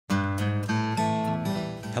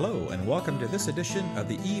Hello, and welcome to this edition of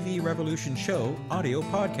the EV Revolution Show audio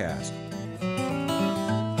podcast.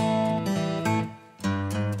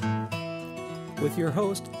 With your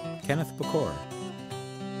host, Kenneth Bacor.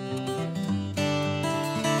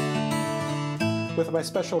 With my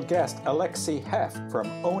special guest, Alexi Hoeft from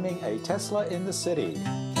Owning a Tesla in the City.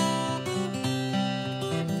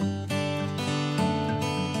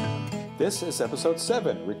 This is episode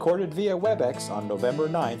 7, recorded via WebEx on November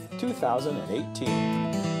 9th, 2018.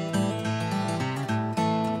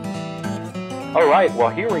 All right, well,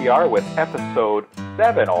 here we are with episode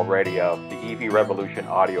 7 already of the EV Revolution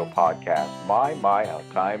audio podcast. My, how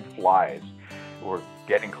time flies. We're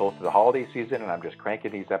getting close to the holiday season, and I'm just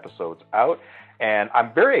cranking these episodes out. And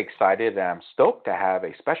I'm very excited, and I'm stoked to have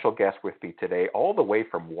a special guest with me today, all the way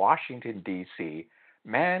from Washington, D.C.,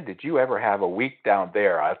 Man, did you ever have a week down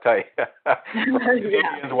there? I'll tell you. For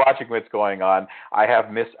Canadians watching what's going on, I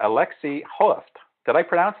have Miss Alexi Hoeft. Did I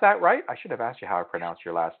pronounce that right? I should have asked you how I pronounce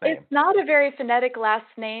your last name. It's not a very phonetic last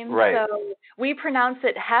name, right. So we pronounce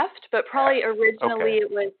it Heft, but probably originally it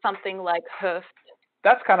was something like Hoeft.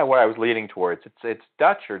 That's kind of what I was leaning towards. It's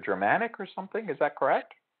Dutch or Germanic or something. Is that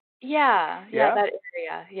correct? Yeah, that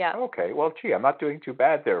area, yeah. Okay, well, gee, I'm not doing too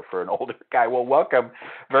bad there for an older guy. Well, welcome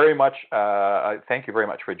very much. Thank you very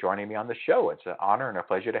much for joining me on the show. It's an honor and a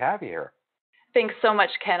pleasure to have you here. Thanks so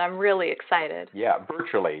much, Ken. I'm really excited. Yeah,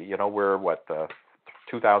 virtually. You know, we're,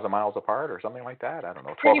 2,000 miles apart or something like that? I don't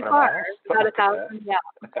know, 1,200 miles? About 1,000, yeah.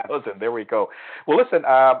 1,000, there we go. Well, listen,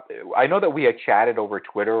 I know that we had chatted over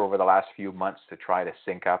Twitter over the last few months to try to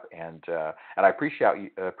sync up, and I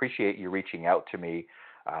appreciate you reaching out to me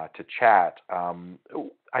to chat.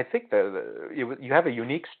 I think that you have a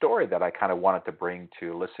unique story that I kind of wanted to bring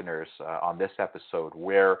to listeners on this episode,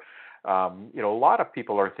 where a lot of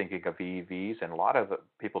people are thinking of EVs, and a lot of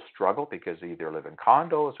people struggle because they either live in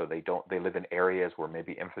condos or they live in areas where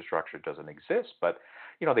maybe infrastructure doesn't exist, but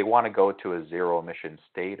they want to go to a zero emission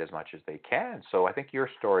state as much as they can. So I think your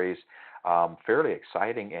story's fairly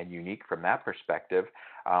exciting and unique from that perspective,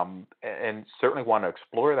 and certainly want to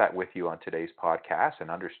explore that with you on today's podcast and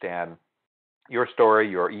understand your story,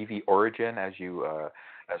 your EV origin, as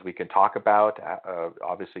we can talk about.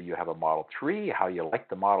 Obviously, you have a Model 3, how you like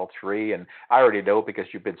the Model 3, and I already know because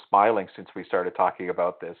you've been smiling since we started talking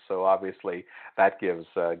about this, so obviously that gives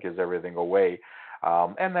everything away.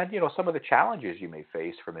 And then, some of the challenges you may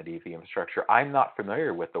face from an EV infrastructure. I'm not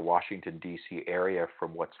familiar with the Washington, D.C. area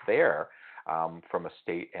from what's there, from a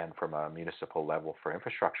state and from a municipal level for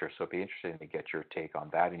infrastructure. So it'd be interesting to get your take on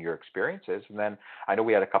that and your experiences. And then I know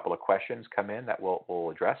we had a couple of questions come in that we'll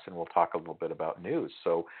address, and we'll talk a little bit about news.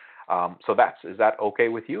 So is that okay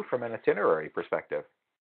with you from an itinerary perspective?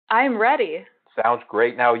 I'm ready. Sounds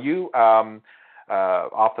great. Now you,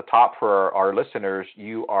 off the top for our listeners,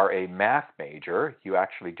 you are a math major. You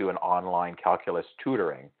actually do an online calculus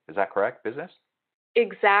tutoring. Is that correct? Business?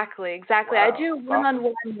 Exactly. Wow. I do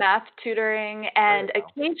one-on-one math tutoring, and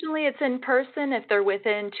occasionally it's in person if they're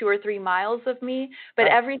within 2 or 3 miles of me, but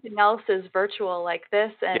everything else is virtual like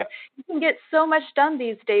this, and you can get so much done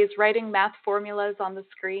these days writing math formulas on the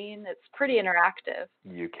screen. It's pretty interactive.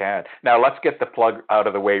 You can. Now let's get the plug out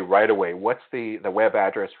of the way right away. What's the web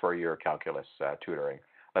address for your calculus tutoring?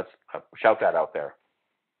 Let's shout that out there.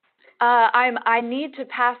 I need to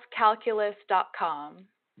pass calculus.com.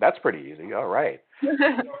 That's pretty easy. All right.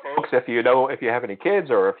 Folks, if you have any kids,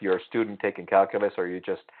 or if you're a student taking calculus, or you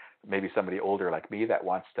just maybe somebody older like me that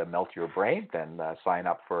wants to melt your brain, then sign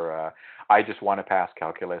up for I just want to pass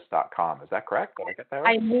calculus.com. Is that correct? Did I get that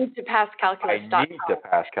right? I need to pass calculus.com. I need to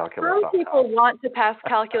pass calculus.com. Some people want to pass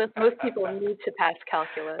calculus. Most people need to pass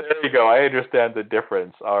calculus. There you go. I understand the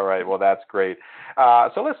difference. All right. Well, that's great.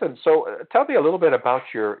 So listen, tell me a little bit about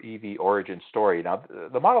your EV origin story. Now,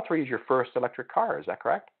 the Model 3 is your first electric car. Is that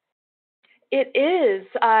correct? It is.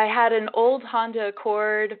 I had an old Honda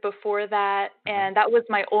Accord before that, and that was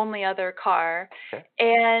my only other car. Okay.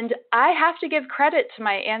 And I have to give credit to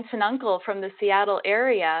my aunt and uncle from the Seattle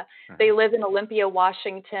area. They live in Olympia,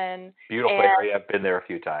 Washington. Beautiful area. I've been there a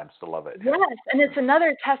few times. Still love it. Yes, and it's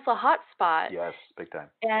another Tesla hotspot. Yes, big time.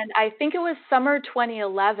 And I think it was summer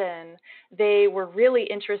 2011. They were really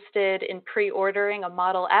interested in pre-ordering a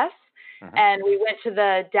Model S. And we went to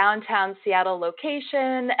the downtown Seattle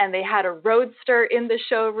location, and they had a Roadster in the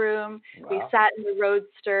showroom. Wow. We sat in the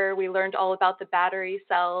Roadster. We learned all about the battery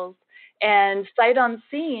cells. And sight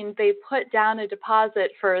unseen, they put down a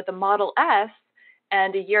deposit for the Model S,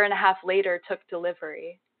 and a year and a half later took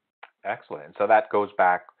delivery. Excellent. So that goes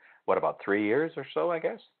back, about 3 years or so, I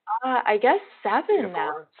guess? I guess 7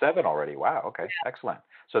 now. 7 already. Wow. Okay. Excellent.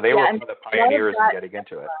 So they Yeah, were and one of the a lot of pioneers in that. getting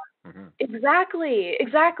into it. Hmm. Exactly,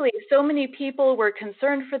 exactly. So many people were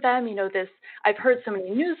concerned for them. I've heard so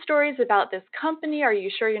many news stories about this company. Are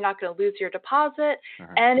you sure you're not going to lose your deposit?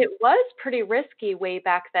 Hmm. And it was pretty risky way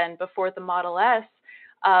back then before the Model S.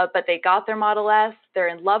 But they got their Model S. They're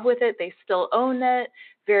in love with it. They still own it.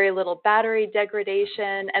 Very little battery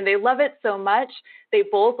degradation. And they love it so much. They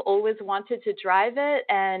both always wanted to drive it.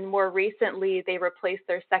 And more recently, they replaced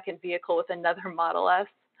their second vehicle with another Model S.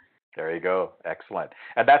 There you go. Excellent.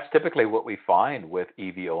 And that's typically what we find with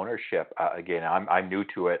EV ownership. Again, I'm new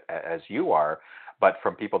to it as you are, but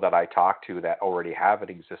from people that I talk to that already have an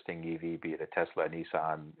existing EV, be it a Tesla,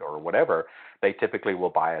 Nissan, or whatever, they typically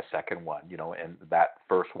will buy a second one, and that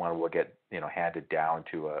first one will get, handed down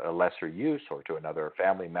to a lesser use or to another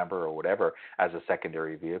family member or whatever as a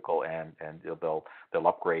secondary vehicle, and they'll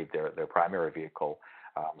upgrade their primary vehicle.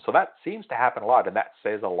 So that seems to happen a lot, and that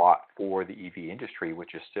says a lot for the EV industry,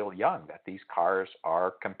 which is still young, that these cars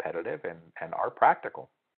are competitive and are practical.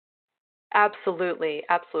 Absolutely,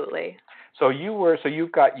 absolutely. So you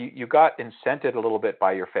got incented a little bit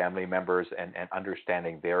by your family members and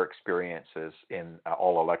understanding their experiences in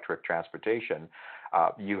all electric transportation.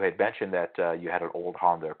 You had mentioned that you had an old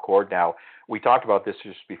Honda Accord. Now we talked about this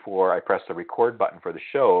just before I pressed the record button for the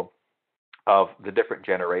show, of the different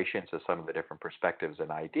generations of some of the different perspectives and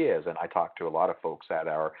ideas. And I talk to a lot of folks that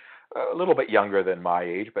are a little bit younger than my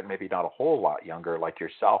age, but maybe not a whole lot younger, like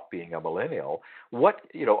yourself being a millennial.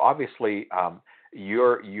 Obviously,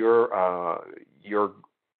 your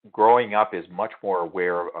growing up is much more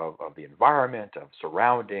aware of the environment, of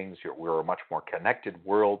surroundings. We're a much more connected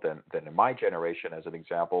world than in my generation, as an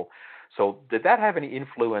example. So did that have any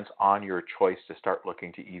influence on your choice to start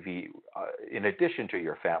looking to EV, in addition to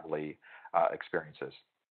your family experiences?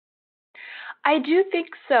 I do think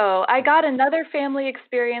so. I got another family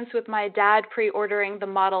experience with my dad pre-ordering the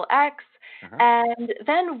Model X. Hmm. And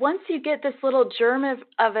then once you get this little germ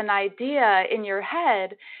of an idea in your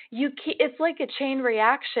head, it's like a chain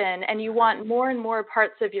reaction, and you Hmm. want more and more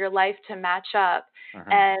parts of your life to match up.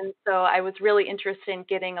 Hmm. And so I was really interested in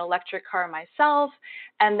getting an electric car myself.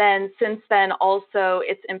 And then since then, also,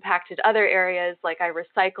 it's impacted other areas, like I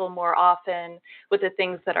recycle more often with the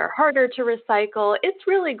things that are harder to recycle. It's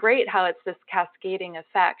really great how it's this cascading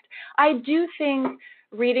effect. I do think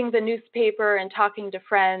reading the newspaper and talking to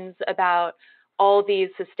friends about all these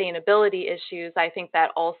sustainability issues, I think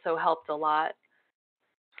that also helped a lot.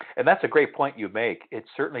 And that's a great point you make. It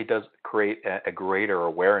certainly does create a greater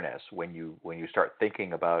awareness when you start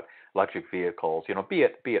thinking about electric vehicles. Be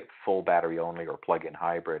it full battery only or plug-in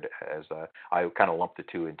hybrid, as I kind of lump the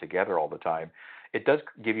two in together all the time. It does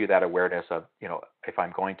give you that awareness of, if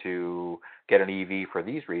I'm going to get an EV for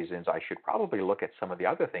these reasons, I should probably look at some of the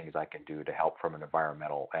other things I can do to help from an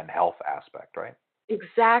environmental and health aspect, right?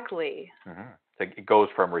 Exactly. Hmm. So it goes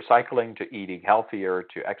from recycling to eating healthier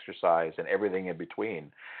to exercise and everything in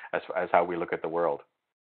between, as how we look at the world.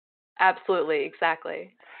 Absolutely.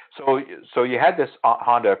 Exactly. So, so you had this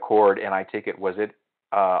Honda Accord, and I take it, was it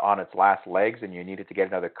on its last legs, and you needed to get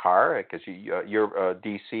another car because your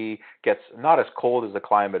DC gets not as cold as the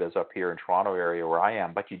climate is up here in Toronto area where I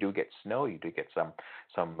am, but you do get snow, you do get some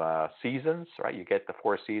seasons, right? You get the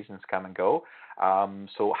four seasons come and go.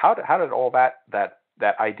 So how did all that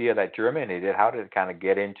idea that germinated? How did it kind of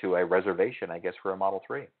get into a reservation, I guess, for a Model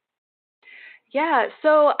 3? Yeah,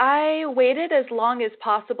 so I waited as long as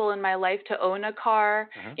possible in my life to own a car.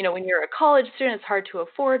 Hmm. When you're a college student, it's hard to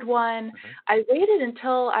afford one. Hmm. I waited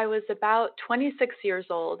until I was about 26 years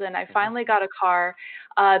old, and I Hmm. finally got a car.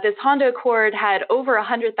 This Honda Accord had over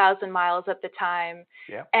 100,000 miles at the time.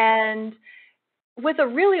 Yeah. And with a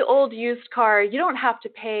really old used car, you don't have to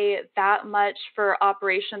pay that much for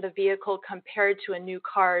operation of the vehicle compared to a new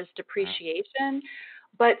car's Hmm. depreciation.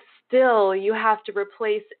 But still, you have to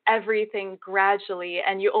replace everything gradually.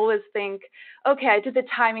 And you always think, okay, I did the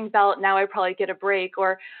timing belt, now I probably get a brake.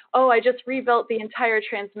 Or, oh, I just rebuilt the entire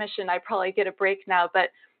transmission, I probably get a brake now. But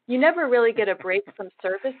you never really get a break from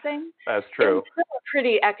servicing. That's It was true. still a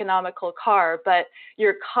pretty economical car, but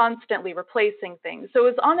you're constantly replacing things. So it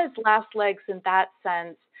was on its last legs in that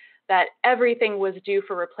sense, that everything was due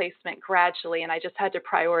for replacement gradually, and I just had to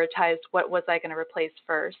prioritize what was I going to replace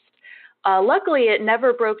first. Luckily, it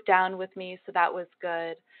never broke down with me, so that was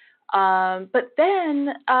good. But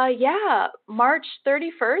then, yeah, March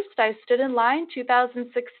 31st, I stood in line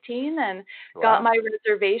 2016 and got Wow. my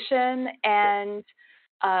reservation Okay. and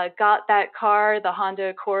got that car, the Honda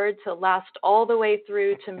Accord, to last all the way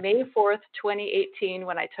through to May 4th, 2018,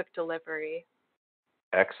 when I took delivery.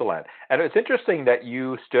 Excellent. And it's interesting that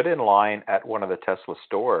you stood in line at one of the Tesla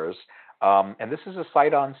stores. And this is a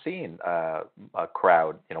sight unseen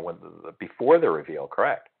crowd, when before the reveal,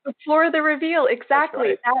 correct? Before the reveal, exactly.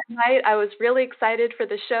 Right. That night, I was really excited for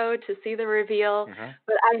the show to see the reveal,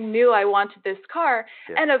 but I knew I wanted this car.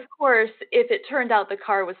 Yeah. And of course, if it turned out the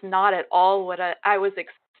car was not at all what I was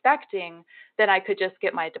expecting, then I could just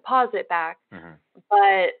get my deposit back.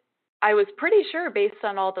 But I was pretty sure, based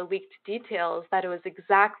on all the leaked details, that it was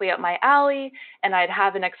exactly up my alley, and I'd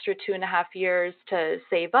have an extra 2.5 years to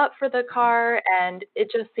save up for the car, and it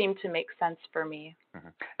just seemed to make sense for me.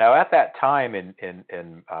 Now, at that time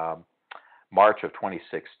in March of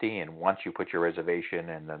 2016, once you put your reservation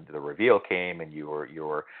and then the reveal came, and you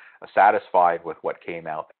were satisfied with what came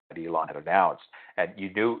out that Elon had announced, and you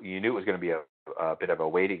knew it was going to be a bit of a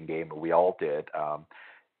waiting game, and we all did.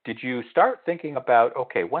 Did you start thinking about,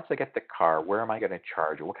 okay, once I get the car, where am I going to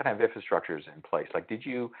charge it? What kind of infrastructure is in place? Like, did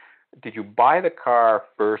you buy the car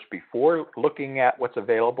first before looking at what's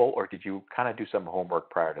available, or did you kind of do some homework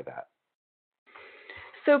prior to that?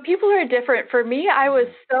 So people are different. For me, I was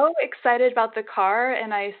so excited about the car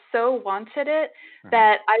and I so wanted it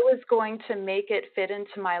that I was going to make it fit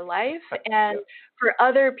into my life. And for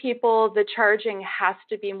other people, the charging has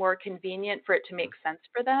to be more convenient for it to make sense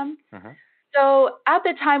for them. So at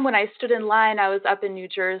the time when I stood in line, I was up in New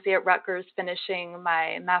Jersey at Rutgers finishing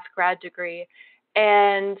my math grad degree.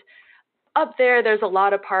 And up there's a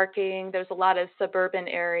lot of parking, there's a lot of suburban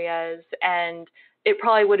areas, and it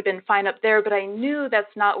probably would have been fine up there, but I knew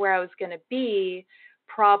that's not where I was going to be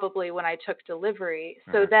probably when I took delivery.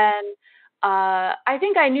 So then I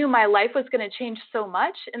think I knew my life was going to change so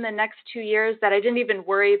much in the next 2 years that I didn't even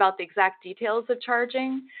worry about the exact details of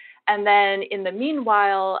charging. And then in the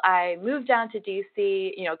meanwhile, I moved down to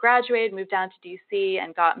DC, graduated, moved down to DC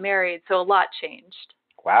and got married. So a lot changed.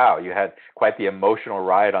 Wow, you had quite the emotional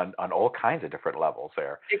ride on all kinds of different levels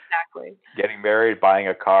there. Exactly. Getting married, buying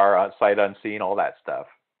a car, sight unseen, all that stuff.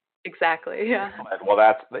 Exactly. Yeah. Well,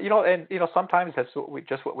 that's and sometimes that's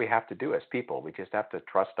what we have to do as people. We just have to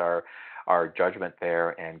trust our judgment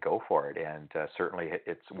there and go for it. And certainly,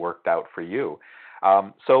 it's worked out for you.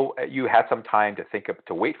 So you had some time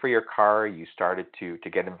to wait for your car. You started to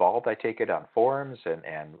get involved, I take it, on forums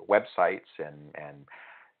and websites and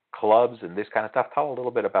clubs and this kind of stuff. Tell a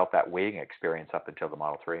little bit about that waiting experience up until the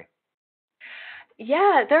Model 3.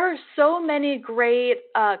 Yeah, there are so many great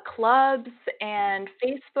clubs and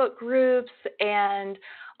Facebook groups, and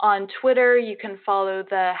on Twitter you can follow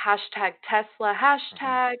the #Tesla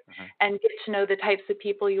hashtag and get to know the types of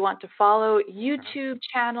people you want to follow. YouTube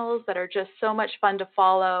channels that are just so much fun to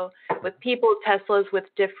follow with people, Teslas with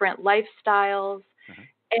different lifestyles.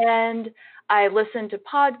 And I listened to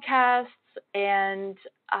podcasts, and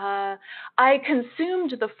I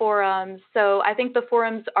consumed the forums. So I think the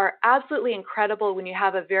forums are absolutely incredible when you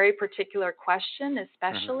have a very particular question,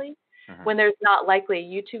 especially when there's not likely a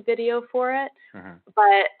YouTube video for it.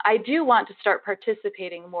 But I do want to start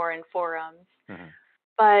participating more in forums.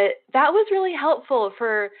 But that was really helpful.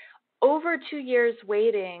 For over 2 years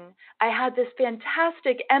waiting, I had this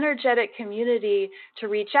fantastic, energetic community to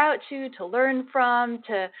reach out to learn from,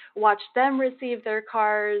 to watch them receive their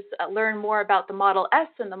cars, learn more about the Model S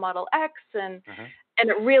and the Model X, and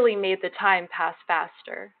it really made the time pass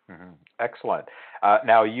faster. Excellent.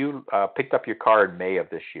 Now, you picked up your car in May of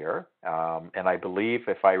this year, and I believe,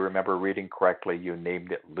 if I remember reading correctly, you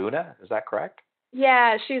named it Luna. Is that correct?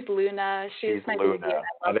 Yeah, she's Luna. She's my Luna. baby.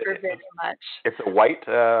 I love her very much. It's a white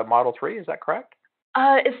Model 3, is that correct?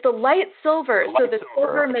 It's the light silver. The light the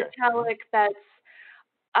silver okay. metallic that's,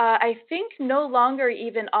 I think, no longer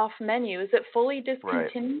even off menu. Is it fully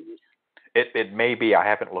discontinued? It may be. I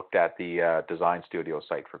haven't looked at the design studio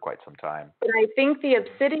site for quite some time. But I think the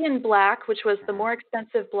obsidian black, which was the more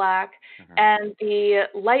expensive black, and the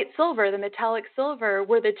light silver, the metallic silver,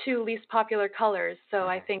 were the two least popular colors. So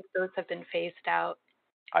I think those have been phased out.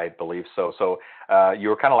 I believe so. So you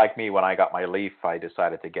were kind of like me when I got my Leaf. I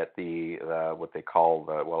decided to get the what they call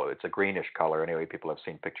it's a greenish color. Anyway, people have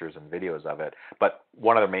seen pictures and videos of it. But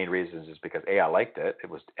one of the main reasons is because I liked it. It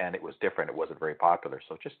was different. It wasn't very popular.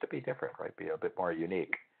 So just to be different, right? Be a bit more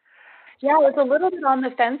unique. Yeah, I was a little bit on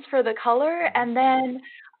the fence for the color, and then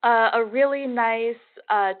a really nice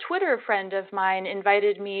Twitter friend of mine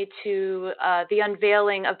invited me to the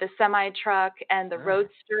unveiling of the semi-truck and the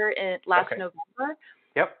Roadster last November.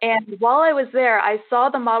 Yep. And while I was there, I saw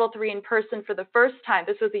the Model 3 in person for the first time.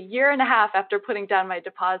 This was a year and a half after putting down my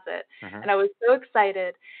deposit. And I was so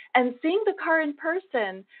excited. And seeing the car in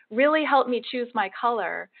person really helped me choose my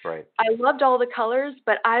color. Right. I loved all the colors,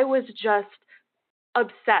 but I was just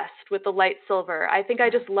obsessed with the light silver. I think I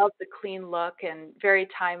just love the clean look and very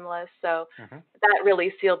timeless. So Hmm. that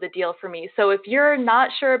really sealed the deal for me. So if you're not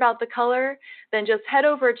sure about the color, then just head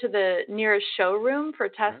over to the nearest showroom for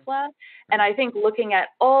Hmm. Tesla. And Hmm. I think looking at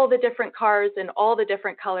all the different cars in all the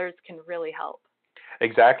different colors can really help.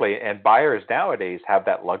 Exactly, and buyers nowadays have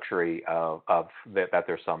that luxury of that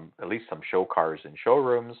there's some at least some show cars in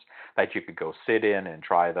showrooms that you could go sit in and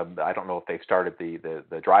try them. I don't know if they've started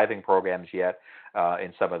the driving programs yet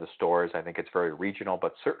in some of the stores. I think it's very regional,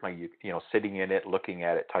 but certainly you know sitting in it, looking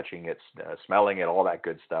at it, touching it, smelling it, all that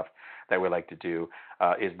good stuff that we like to do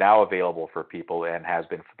is now available for people and has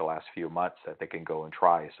been for the last few months that they can go and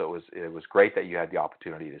try. So it was great that you had the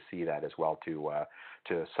opportunity to see that as well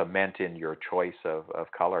to cement in your choice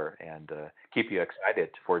of color and keep you excited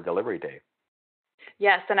for delivery day.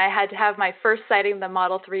 Yes, and I had to have my first sighting of the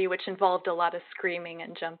Model 3, which involved a lot of screaming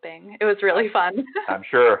and jumping. It was really fun. I'm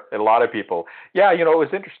sure a lot of people. Yeah, you know, it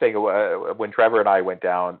was interesting when Trevor and I went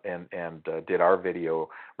down and did our video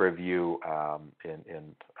review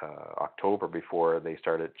in October before they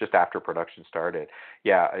started, just after production started.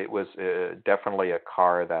 Yeah, it was definitely a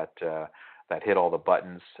car that hit all the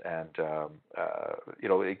buttons, and you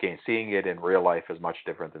know, again, seeing it in real life is much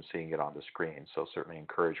different than seeing it on the screen. So certainly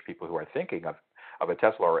encourage people who are thinking of a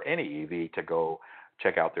Tesla or any EV to go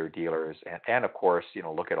check out their dealers, and of course, you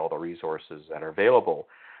know, look at all the resources that are available.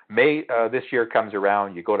 May this year comes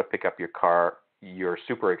around, you go to pick up your car, you're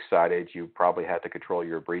super excited. You probably had to control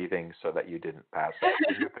your breathing so that you didn't pass out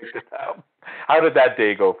when you picked it up. How did that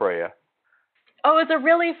day go for you? Oh, it was a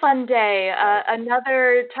really fun day. Nice.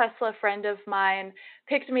 Another Tesla friend of mine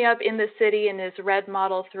picked me up in the city in his red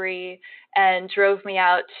Model 3 and drove me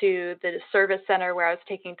out to the service center where I was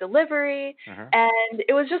taking delivery. Hmm. And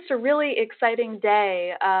it was just a really exciting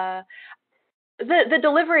day. The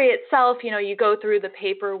delivery itself, you know, you go through the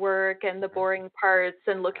paperwork and the Hmm. boring parts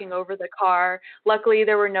and looking over the car. Luckily,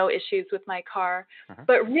 there were no issues with my car. Hmm.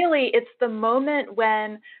 But really, it's the moment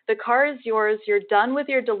when the car is yours, you're done with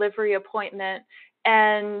your delivery appointment,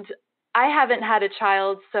 and I haven't had a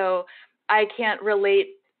child, so I can't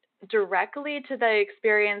relate directly to the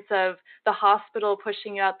experience of the hospital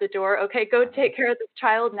pushing you out the door. Okay, go Hmm. take care of this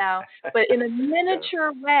child now. But in a Yeah.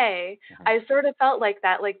 miniature way, Hmm. I sort of felt like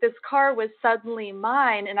that. Like this car was suddenly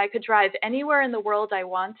mine and I could drive anywhere in the world I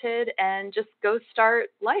wanted and just go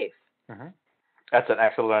start life. Hmm. That's an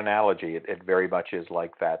excellent analogy. It very much is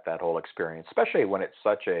like that whole experience, especially when it's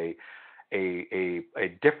such a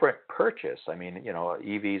different purchase. I mean, you know,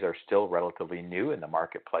 EVs are still relatively new in the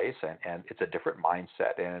marketplace, and it's a different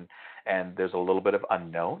mindset, and there's a little bit of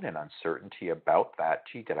unknown and uncertainty about that.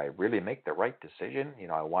 Gee, did I really make the right decision? You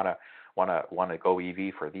know, I want to go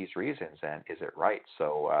EV for these reasons, and is it right?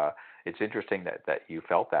 So it's interesting that you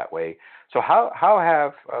felt that way. So how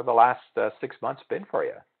have the last 6 months been for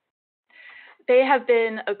you? They have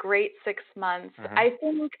been a great 6 months. Hmm. I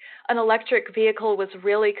think an electric vehicle was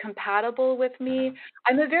really compatible with me. Hmm.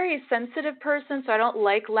 I'm a very sensitive person, so I don't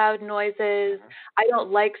like loud noises. Hmm. I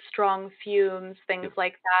don't like strong fumes, things Yep.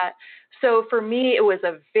 like that. So for me, it was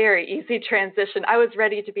a very easy transition. I was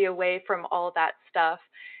ready to be away from all that stuff.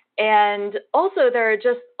 And also, there are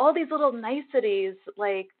just all these little niceties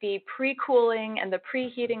like the pre cooling and the Hmm.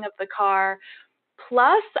 preheating of the car.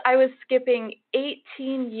 Plus, I was skipping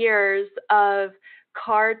 18 years of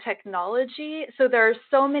car technology. So there are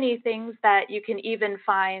so many things that you can even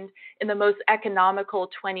find in the most economical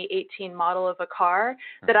 2018 model of a car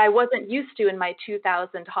that Hmm. I wasn't used to in my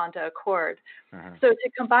 2000 Honda Accord. Hmm. So to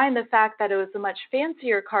combine the fact that it was a much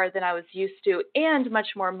fancier car than I was used to and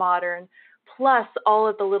much more modern, plus all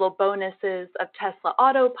of the little bonuses of Tesla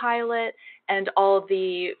Autopilot and all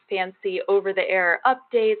the fancy over-the-air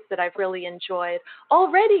updates that I've really enjoyed,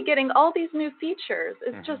 already getting all these new features.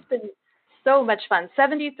 It's Hmm. just been so much fun.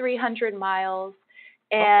 7,300 miles,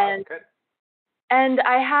 Oh, wow, and good.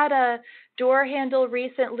 I had a door handle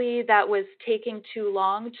recently that was taking too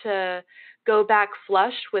long to go back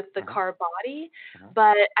flush with the Hmm. car body, Hmm.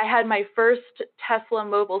 but I had my first Tesla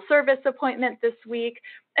mobile service appointment this week,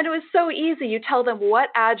 and it was so easy. You tell them what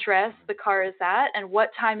address the car is at and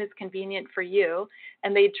what time is convenient for you,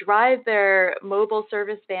 and they drive their mobile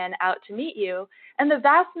service van out to meet you. And the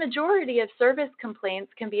vast majority of service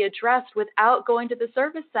complaints can be addressed without going to the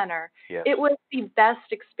service center. Yes. It was the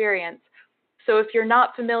best experience. So if you're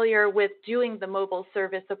not familiar with doing the mobile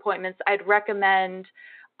service appointments, I'd recommend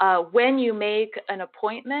when you make an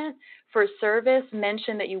appointment for service,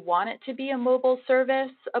 mention that you want it to be a mobile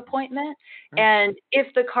service appointment. Mm. And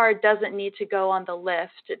if the car doesn't need to go on the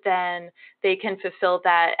lift, then they can fulfill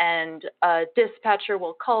that and a dispatcher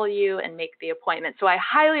will call you and make the appointment. So I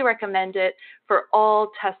highly recommend it for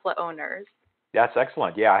all Tesla owners. That's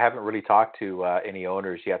excellent. Yeah, I haven't really talked to any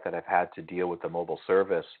owners yet that have had to deal with the mobile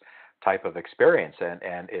service type of experience,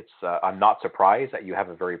 and it's I'm not surprised that you have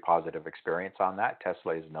a very positive experience on that.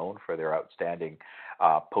 Tesla is known for their outstanding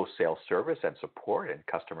post-sale service and support and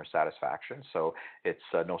customer satisfaction, so it's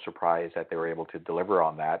no surprise that they were able to deliver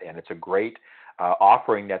on that, and it's a great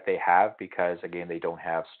offering that they have because again they don't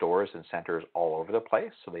have stores and centers all over the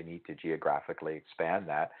place, so they need to geographically expand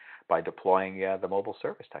that by deploying the mobile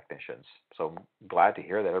service technicians. So I'm glad to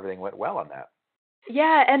hear that everything went well on that.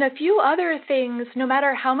 Yeah, and a few other things, no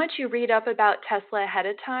matter how much you read up about Tesla ahead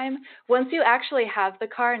of time, once you actually have the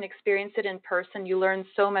car and experience it in person, you learn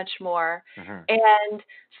so much more. Hmm. And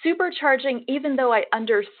supercharging, even though I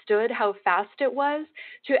understood how fast it was,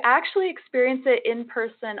 to actually experience it in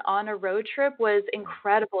person on a road trip was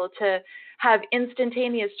incredible to have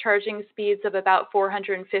instantaneous charging speeds of about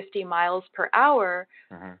 450 miles per hour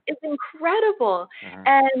Hmm. is incredible. Hmm.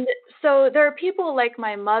 And so there are people like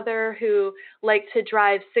my mother who like to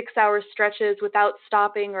drive 6 hour stretches without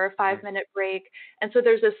stopping or a Hmm. 5 minute break. And so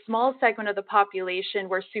there's a small segment of the population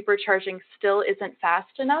where supercharging still isn't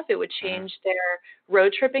fast enough. It would Hmm. change their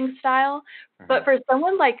road tripping style. Hmm. But for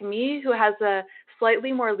someone like me who has a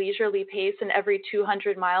slightly more leisurely pace and every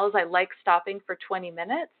 200 miles, I like stopping for 20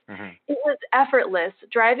 minutes. Hmm. It was effortless.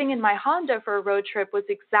 Driving in my Honda for a road trip was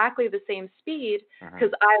exactly the same speed Hmm.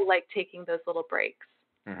 because I like taking those little breaks.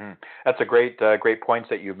 Hmm. That's a great points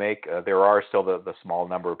that you make. There are still the small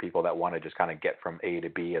number of people that want to just kind of get from A to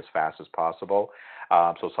B as fast as possible.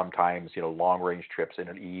 So sometimes, long range trips in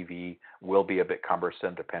an EV will be a bit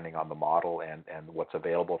cumbersome depending on the model and what's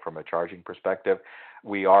available from a charging perspective.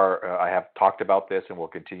 I have talked about this and we'll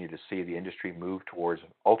continue to see the industry move towards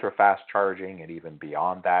ultra fast charging and even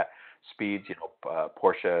beyond that speeds.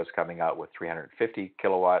 Porsche is coming out with 350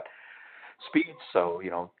 kilowatt speeds. So,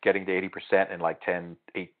 getting to 80% in like 10,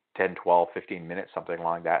 12, 15 minutes, something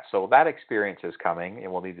along that. So that experience is coming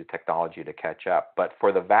and we'll need the technology to catch up. But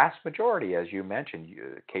for the vast majority, as you mentioned,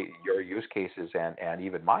 your use cases and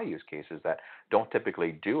even my use cases that don't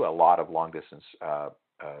typically do a lot of long distance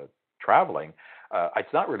traveling,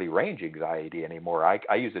 it's not really range anxiety anymore.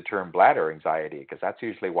 I use the term bladder anxiety because that's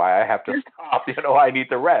usually why I have to stop. I need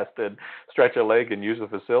to rest and stretch a leg and use the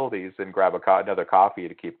facilities and grab another coffee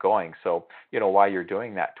to keep going. So, while you're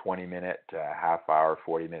doing that 20-minute, half hour,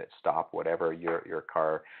 40-minute stop, whatever, your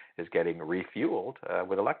car is getting refueled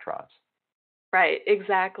with electrons. Right,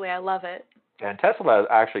 exactly. I love it. And Tesla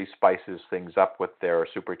actually spices things up with their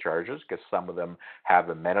superchargers because some of them have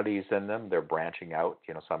amenities in them. They're branching out.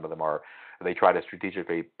 Some of them they try to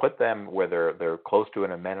strategically put them where they're close to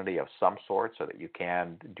an amenity of some sort so that you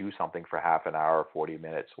can do something for half an hour, 40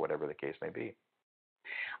 minutes, whatever the case may be.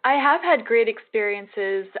 I have had great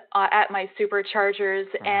experiences at my superchargers,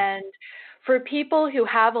 Hmm. and for people who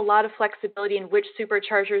have a lot of flexibility in which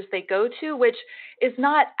superchargers they go to, which is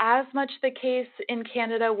not as much the case in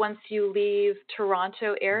Canada once you leave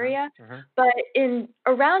Toronto Hmm. area, Hmm. but in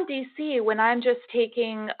around DC, when I'm just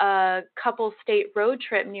taking a couple state road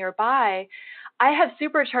trip nearby, I have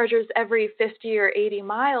superchargers every 50 or 80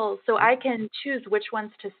 miles, so I can choose which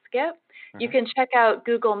ones to skip. You Hmm. can check out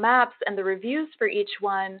Google Maps and the reviews for each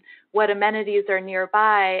one, what amenities are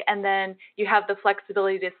nearby, and then you have the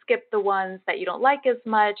flexibility to skip the ones that you don't like as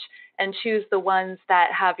much and choose the ones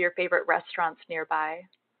that have your favorite restaurants nearby.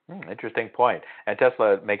 Interesting point. And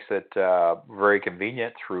Tesla makes it very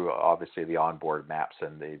convenient through obviously the onboard maps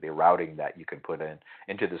and the routing that you can put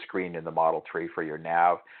into the screen in the Model 3 for your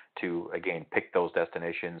nav to again pick those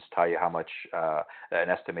destinations, tell you how much an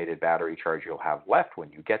estimated battery charge you'll have left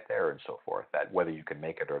when you get there, and so forth. That whether you can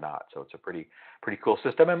make it or not. So it's a pretty cool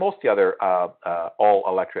system. And most of the other all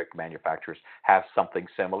electric manufacturers have something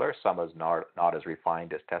similar. Some is not as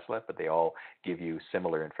refined as Tesla, but they all give you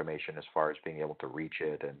similar information as far as being able to reach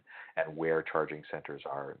it and where charging centers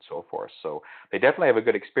are and so forth. So they definitely have a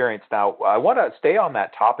good experience. Now, I want to stay on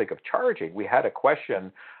that topic of charging. We had a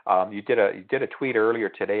question. You did a tweet earlier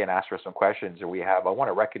today and asked for some questions, and I want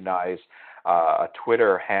to recognize a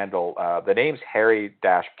Twitter handle. The name's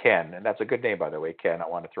Harry-Ken, and that's a good name, by the way, Ken. I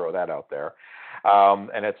want to throw that out there.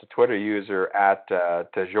 And it's a Twitter user at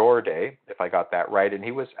Tajorde, if I got that right. And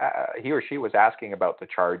he or she was asking about the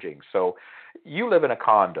charging. So you live in a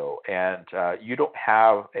condo, and you don't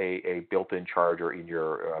have a built-in charger in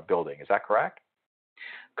your building. Is that correct?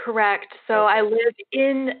 Correct. So I Okay. live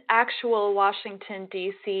in actual Washington,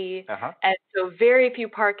 D.C., Uh-huh. and so very few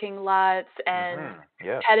parking lots and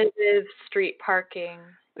Yes. competitive street parking.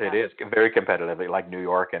 It is very competitive, like New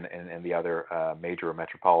York and the other major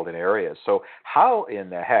metropolitan areas. So how in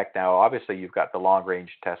the heck now? Obviously, you've got the long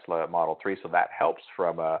range Tesla Model 3, so that helps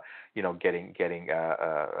from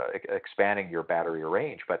expanding your battery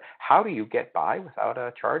range. But how do you get by without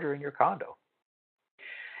a charger in your condo?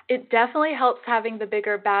 It definitely helps having the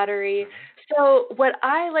bigger battery. Hmm. So, what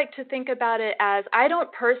I like to think about it as, I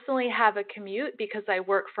don't personally have a commute because I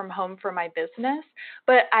work from home for my business,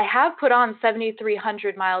 but I have put on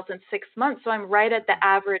 7,300 miles in 6 months. So, I'm right at the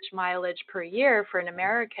average mileage per year for an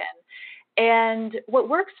American. And what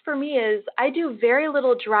works for me is I do very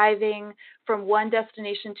little driving from one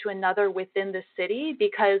destination to another within the city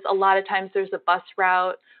because a lot of times there's a bus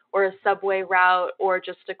route or a subway route or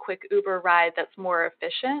just a quick Uber ride that's more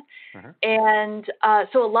efficient. Hmm. And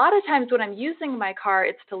so a lot of times when I'm using my car,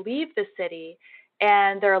 it's to leave the city.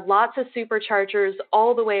 And there are lots of superchargers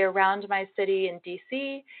all the way around my city in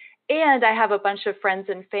DC. And I have a bunch of friends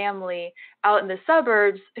and family out in the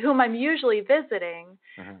suburbs whom I'm usually visiting.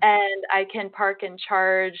 Hmm. And I can park and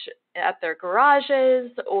charge at their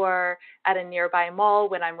garages or at a nearby mall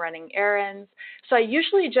when I'm running errands. So I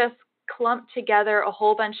usually just clump together a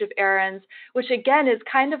whole bunch of errands, which again is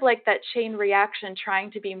kind of like that chain reaction,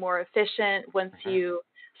 trying to be more efficient once Hmm. you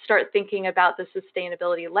start thinking about the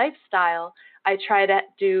sustainability lifestyle. I try to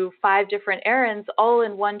do 5 different errands all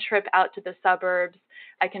in one trip out to the suburbs.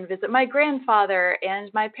 I can visit my grandfather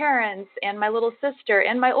and my parents and my little sister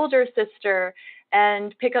and my older sister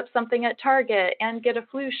and pick up something at Target and get a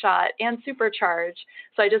flu shot and supercharge.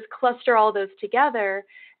 So I just cluster all those together,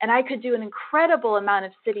 and I could do an incredible amount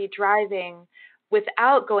of city driving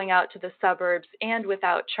without going out to the suburbs and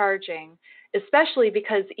without charging, especially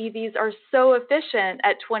because EVs are so efficient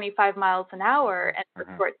at 25 miles an hour and for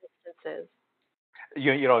Hmm. short distances.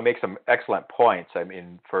 It makes some excellent points. I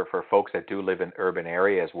mean, for folks that do live in urban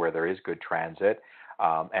areas where there is good transit,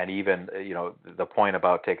 and even the point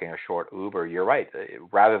about taking a short Uber, you're right.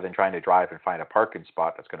 Rather than trying to drive and find a parking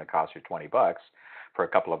spot that's going to cost you $20 for a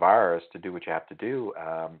couple of hours to do what you have to do,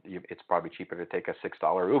 it's probably cheaper to take a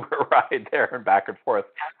 $6 Uber ride there and back and forth.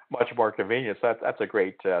 Much more convenient. So that's a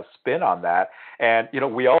great spin on that. And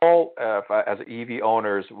we all, as EV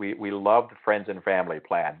owners, we love the friends and family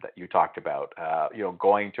plan that you talked about.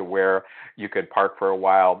 Going to where you could park for a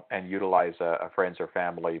while and utilize a friends or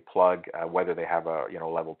family plug, whether they have a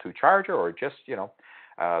level 2 charger or just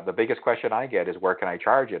the biggest question I get is where can I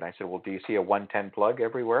charge it? And I said, well, do you see a 110 plug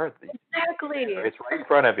everywhere? Exactly. It's right in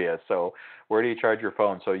front of you. So where do you charge your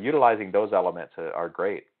phone? So utilizing those elements are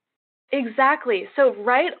great. Exactly. So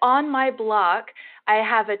right on my block, I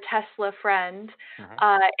have a Tesla friend,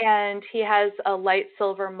 Hmm. and he has a light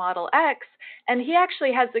silver Model X, and he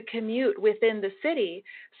actually has a commute within the city.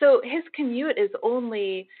 So his commute is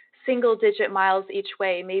only single digit miles each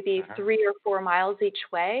way, maybe Hmm. 3 or 4 miles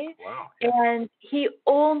each way. Wow. Yeah. And he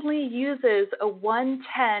only uses a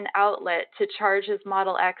 110 outlet to charge his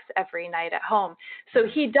Model X every night at home. So Hmm.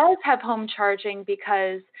 he does have home charging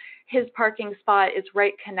because his parking spot is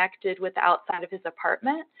right connected with the outside of his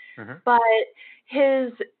apartment, Hmm. but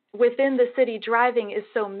his within the city driving is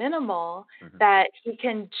so minimal Hmm. that he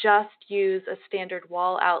can just use a standard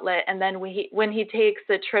wall outlet. And then when he takes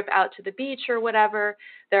a trip out to the beach or whatever,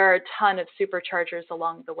 there are a ton of superchargers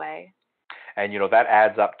along the way. And that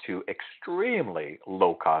adds up to extremely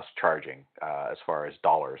low cost charging as far as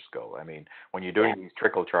dollars go. I mean, when you're Yeah. doing these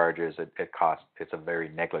trickle charges, it's a very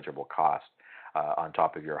negligible cost on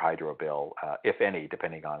top of your hydro bill, if any,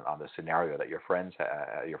 depending on the scenario that your friend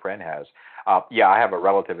has. Yeah, I have a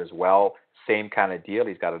relative as well. Same kind of deal.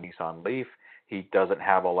 He's got a Nissan Leaf. He doesn't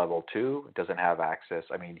have a level 2, doesn't have access.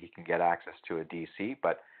 I mean, he can get access to a DC,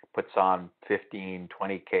 but puts on 15,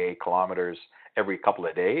 20K kilometers every couple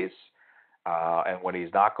of days. And when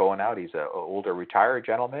he's not going out, he's an older retired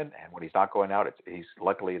gentleman. And when he's not going out, he's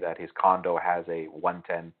luckily that his condo has a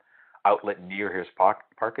 110 outlet near his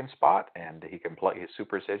parking spot, and he can plug. His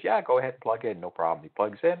super says, "Yeah, go ahead and plug in, no problem." He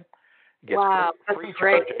plugs in, gets Wow, that's free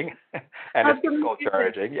great. charging, and That's it's Cisco amazing.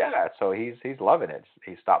 charging. Yeah, so he's loving it.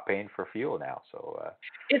 He stopped paying for fuel now. So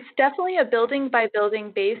It's definitely a building by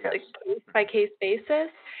building yes. a case by case basis.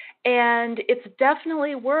 And it's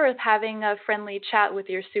definitely worth having a friendly chat with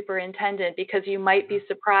your superintendent because you might be Hmm.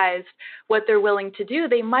 surprised what they're willing to do.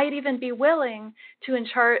 They might even be willing to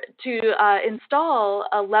install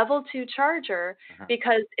a level 2 charger Hmm.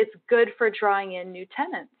 because it's good for drawing in new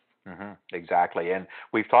tenants. Hmm. Exactly, and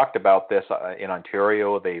we've talked about this in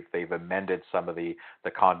Ontario. They've amended some of the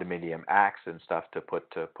condominium acts and stuff to put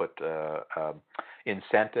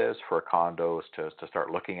incentives for condos to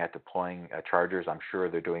start looking at deploying chargers. I'm sure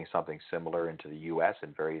they're doing something similar into the U.S.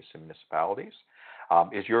 in various municipalities.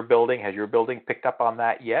 Has your building picked up on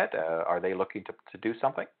that yet? Are they looking to do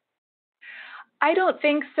something? I don't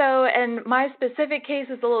think so. And my specific case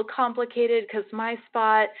is a little complicated because my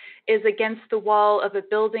spot is against the wall of a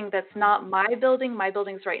building that's not my building. My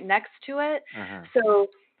building's right next to it. Hmm. So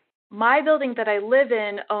my building that I live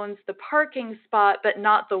in owns the parking spot, but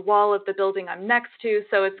not the wall of the building I'm next to.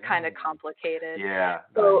 So it's kind of complicated. Yeah,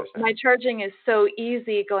 I So understand. my charging is so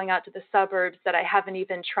easy going out to the suburbs that I haven't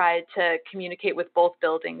even tried to communicate with both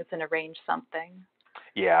buildings and arrange something.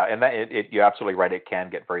 Yeah, and you're absolutely right. It can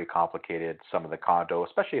get very complicated. Some of the condo,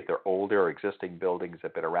 especially if they're older or existing buildings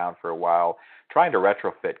have been around for a while, trying to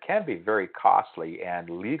retrofit can be very costly and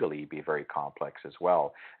legally be very complex as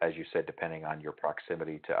well. As you said, depending on your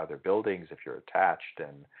proximity to other buildings, if you're attached,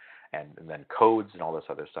 and then codes and all this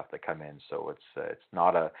other stuff that come in. So it's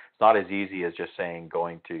not as easy as just saying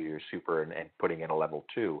going to your super and putting in a level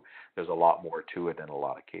 2. There's a lot more to it in a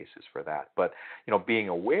lot of cases for that. But being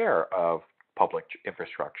aware of public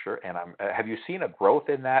infrastructure. And have you seen a growth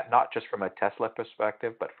in that, not just from a Tesla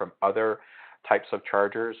perspective, but from other types of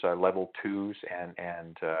chargers, level 2s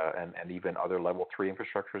and even other level 3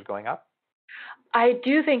 infrastructures going up? I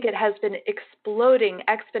do think it has been exploding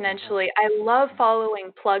exponentially. I love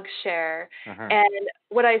following PlugShare. Hmm. And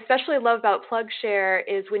what I especially love about PlugShare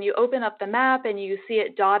is when you open up the map and you see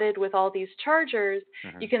it dotted with all these chargers,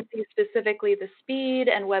 Hmm. you can see specifically the speed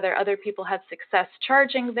and whether other people have success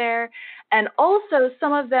charging there. And also,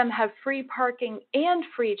 some of them have free parking and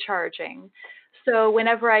free charging. So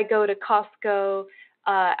whenever I go to Costco,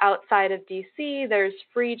 outside of DC, there's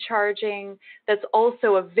free charging. That's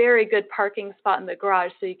also a very good parking spot in the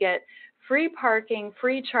garage. So you get free parking,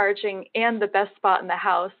 free charging, and the best spot in the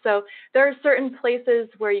house. So there are certain places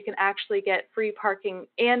where you can actually get free parking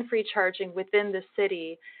and free charging within the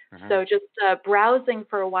city. Hmm. So just browsing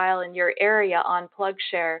for a while in your area on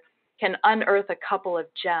PlugShare can unearth a couple of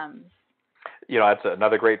gems. That's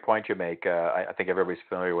another great point you make. I think everybody's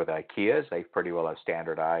familiar with IKEAs. They pretty well have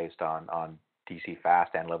standardized on DC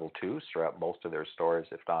fast and level 2s throughout most of their stores,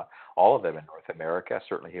 if not all of them in North America,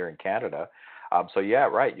 certainly here in Canada. So yeah,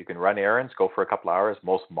 right. You can run errands, go for a couple hours.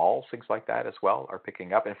 Most malls, things like that as well, are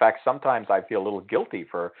picking up. In fact, sometimes I feel a little guilty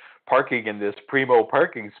for parking in this primo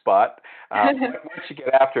parking spot. Once you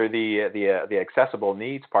get after the accessible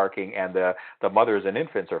needs parking and the mothers and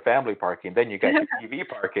infants or family parking, then you get the EV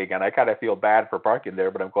parking, and I kind of feel bad for parking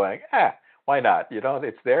there, but I'm going, why not?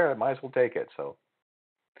 It's there. I might as well take it. So.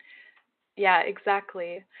 Yeah,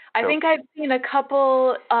 exactly. I So. think I've seen a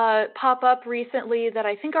couple pop up recently that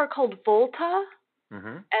I think are called Volta,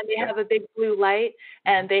 Hmm. and they Yeah. have a big blue light, Hmm.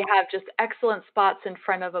 and they have just excellent spots in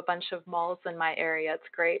front of a bunch of malls in my area. It's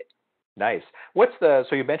great. Nice.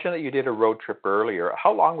 So you mentioned that you did a road trip earlier.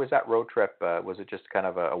 How long was that road trip? Was it just kind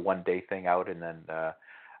of a one-day thing out and then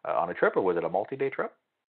on a trip, or was it a multi-day trip?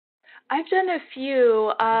 I've done a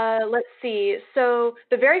few. Hmm. Let's see. So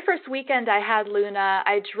the very first weekend I had Luna,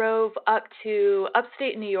 I drove up to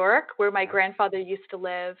upstate New York, where my Hmm. grandfather used to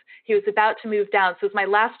live. He was about to move down, so it was my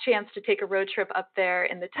last chance to take a road trip up there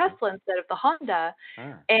in the Hmm. Tesla instead of the Honda.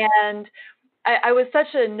 Hmm. And I was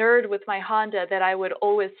such a nerd with my Honda that I would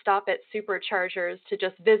always stop at superchargers to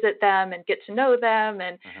just visit them and get to know them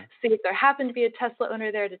and Hmm. see if there happened to be a Tesla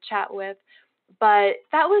owner there to chat with. But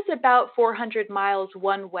that was about 400 miles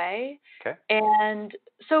one way. Okay. And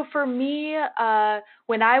so for me,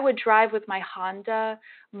 when I would drive with my Honda,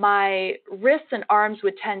 my wrists and arms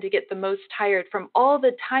would tend to get the most tired from all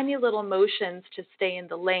the tiny little motions to stay in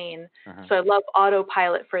the lane. Hmm. So I love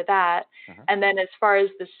autopilot for that. Hmm. And then as far as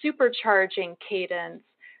the supercharging cadence,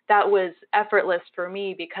 that was effortless for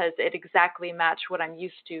me because it exactly matched what I'm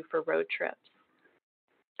used to for road trips.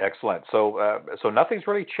 Excellent. So nothing's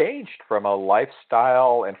really changed from a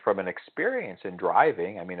lifestyle and from an experience in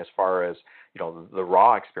driving. I mean, as far as the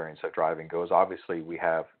raw experience of driving goes, obviously we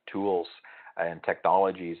have tools and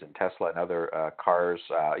technologies and Tesla and other cars,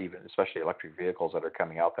 even especially electric vehicles that are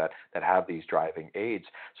coming out that have these driving aids.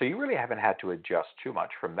 So you really haven't had to adjust too much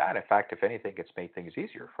from that. In fact, if anything, it's made things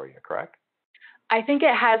easier for you, correct? I think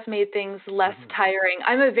it has made things less Hmm. tiring.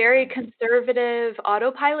 I'm a very Hmm. conservative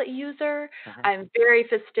autopilot user. Hmm. I'm very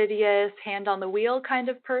fastidious, hand on the wheel kind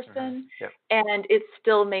of Hmm. person, Yep. and it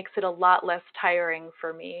still makes it a lot less tiring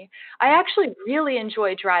for me. I actually really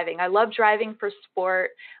enjoy driving. I love driving for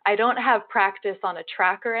sport. I don't have practice on a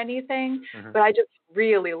track or anything, Hmm. but I just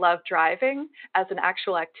really love driving as an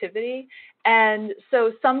actual activity. And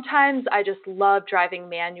so sometimes I just love driving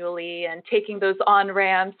manually and taking those on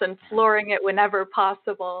ramps and Hmm. flooring it whenever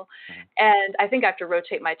possible. Hmm. And I think I have to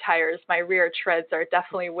rotate my tires. My rear treads are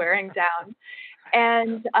definitely wearing down.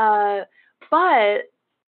 And but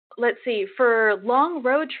let's see, for long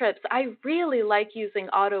road trips, I really like using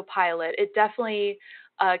autopilot. It definitely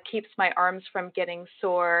keeps my arms from getting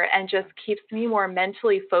sore and just keeps me more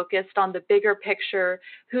mentally focused on the bigger picture,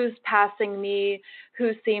 who's passing me,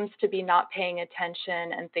 who seems to be not paying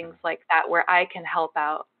attention, and things like that, where I can help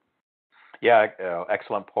out. Yeah,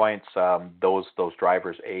 excellent points. Those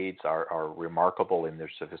drivers' aids are remarkable in their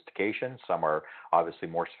sophistication. Some are obviously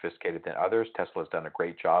more sophisticated than others. Tesla's done a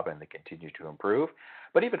great job, and they continue to improve.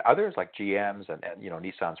 But even others like GM's and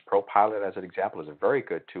Nissan's ProPilot, as an example, is a very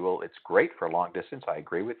good tool. It's great for long distance. I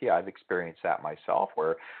agree with you. I've experienced that myself,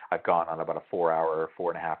 where I've gone on about a 4 hour,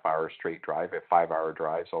 4.5 hour straight drive, 5 hour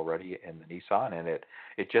drives already in the Nissan, and it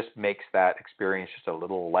just makes that experience just a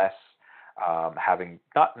little less having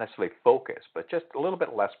not necessarily focus, but just a little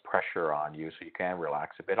bit less pressure on you so you can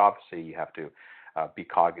relax a bit. Obviously, you have to be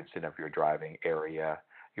cognizant of your driving area,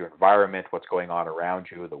 your environment, what's going on around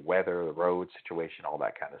you, the weather, the road situation, all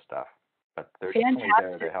that kind of stuff. But they're definitely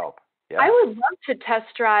there to Fantastic. help. I Yeah. would love to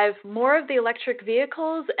test drive more of the electric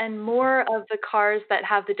vehicles and more of the cars that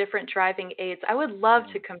have the different driving aids. I would love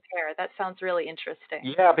to Mhm. compare. That sounds really interesting.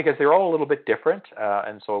 Yeah, because they're all a little bit different.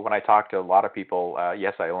 And so when I talk to a lot of people,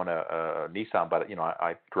 yes, I own a Nissan, but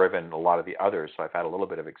I've driven a lot of the others, so I've had a little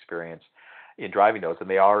bit of experience in driving those, and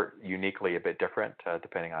they are uniquely a bit different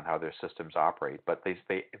depending on how their systems operate. But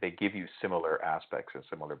they give you similar aspects and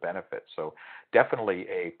similar benefits. So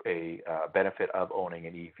definitely a benefit of owning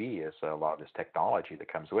an EV is a lot of this technology that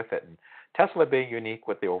comes with it. And Tesla being unique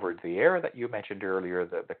with the over-the-air that you mentioned earlier,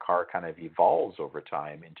 the car kind of evolves over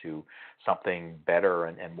time into something better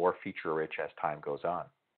and more feature rich as time goes on.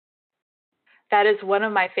 That is one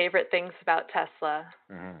of my favorite things about Tesla.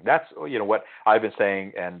 That's what I've been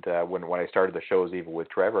saying, and when I started the shows, even with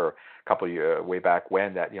Trevor, a couple of years way back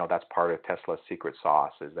when, that that's part of Tesla's secret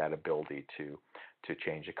sauce is that ability to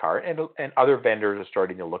change a car, and other vendors are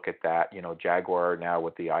starting to look at that. Jaguar now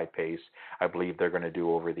with the I-Pace, I believe they're going to do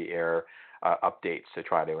over the air updates to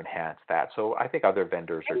try to enhance that. So I think other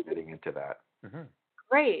vendors are getting into that.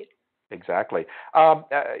 Great. Exactly.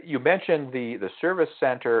 You mentioned the service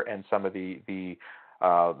center and some of the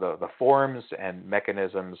forms and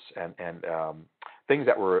mechanisms and things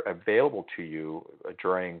that were available to you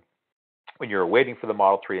during when you were waiting for the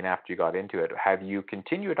Model 3 and after you got into it. Have you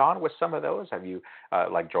continued on with some of those? Have you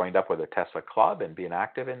like joined up with a Tesla club and been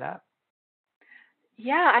active in that?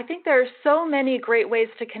 Yeah, I think there are so many great ways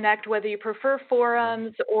to connect, whether you prefer Hmm.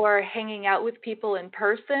 forums or hanging out with people in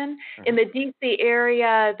person. In Hmm. the DC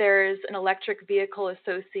area, there's an electric vehicle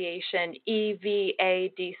association,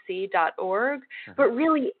 evadc.org. Hmm. But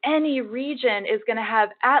really, any region is going to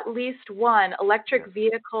have at least one electric Yes.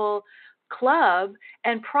 vehicle club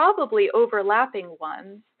and probably overlapping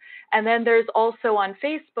ones. And then there's also on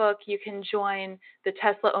Facebook, you can join the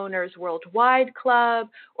Tesla Owners Worldwide Club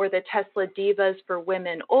or the Tesla Divas for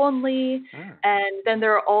Women Only. Mm. And then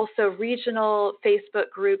there are also regional Facebook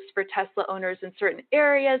groups for Tesla owners in certain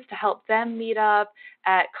areas to help them meet up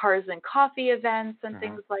at cars and coffee events and Hmm.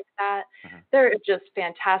 things like that. Hmm. There are just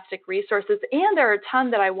fantastic resources. And there are a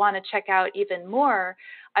ton that I want to check out even more.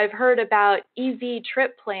 I've heard about EV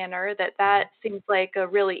Trip Planner, that Hmm. seems like a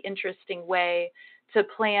really interesting way to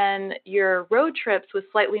plan your road trips with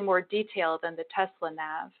slightly more detail than the Tesla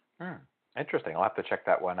nav. Hmm. Interesting. I'll have to check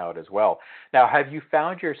that one out as well. Now, have you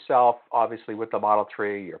found yourself, obviously, with the Model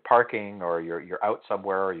 3, you're parking or you're out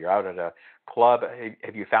somewhere or you're out at a club,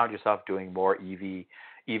 have you found yourself doing more EV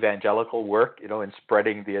evangelical work, and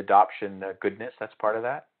spreading the adoption goodness that's part of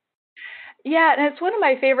that? Yeah, and it's one of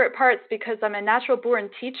my favorite parts because I'm a natural born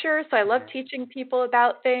teacher, so I love Hmm. teaching people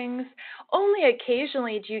about things. Only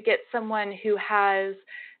occasionally do you get someone who has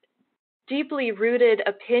deeply rooted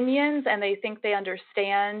opinions and they think they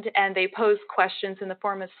understand and they pose questions in the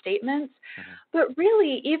form of statements. Hmm. But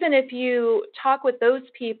really, even if you talk with those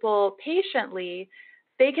people patiently,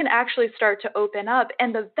 they can actually start to open up.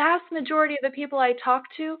 And the vast majority of the people I talk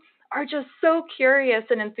to are just so curious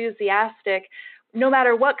and enthusiastic. No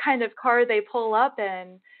matter what kind of car they pull up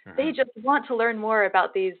in, they Hmm. just want to learn more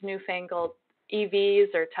about these newfangled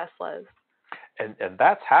EVs or Teslas. And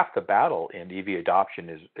that's half the battle in EV adoption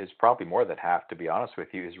is probably more than half, to be honest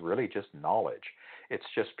with you, is really just knowledge. It's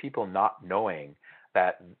just people not knowing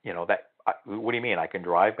that, what do you mean? I can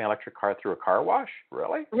drive my electric car through a car wash?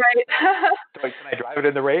 Really? Right. Like, can I drive it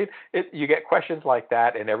in the rain? You get questions like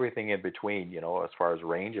that and everything in between, as far as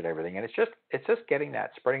range and everything. And it's just getting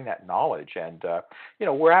that, spreading that knowledge. And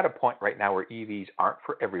we're at a point right now where EVs aren't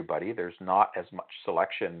for everybody. There's not as much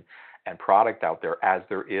selection and product out there as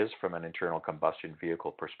there is from an internal combustion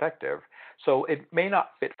vehicle perspective. So it may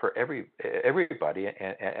not fit for everybody,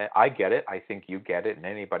 and I get it. I think you get it, and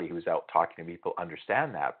anybody who's out talking to people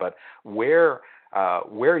understand that. But where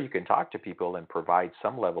you can talk to people and provide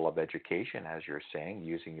some level of education, as you're saying,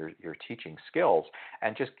 using your teaching skills,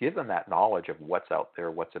 and just give them that knowledge of what's out there,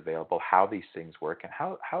 what's available, how these things work, and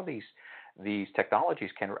how these technologies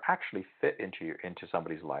can actually fit into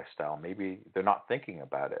somebody's lifestyle. Maybe they're not thinking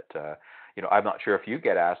about it. I'm not sure if you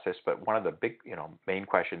get asked this, but one of the big, main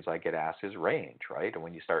questions I get asked is range, right? And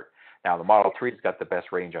when you start now, the Model 3's got the best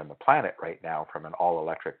range on the planet right now from an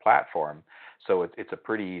all-electric platform, so it's a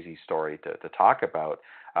pretty easy story to talk about.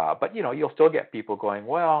 But you'll still get people going,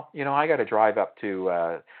 well, I got to drive up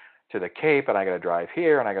to the Cape, and I got to drive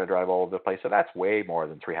here, and I got to drive all over the place. So that's way more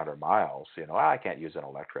than 300 miles. I can't use an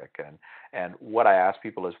electric. And what I ask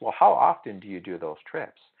people is, well, how often do you do those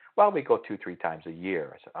trips? Well, we go 2-3 times a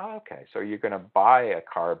year. I said, oh, okay. So you're going to buy a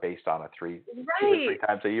car based on a 2 or 3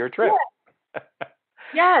 times a year trip. Yes,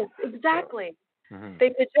 yes, exactly. So, they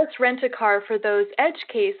could just rent a car for those edge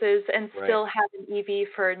cases and still have an EV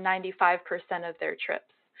for 95% of their trips.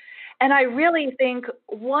 And I really think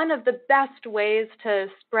one of the best ways to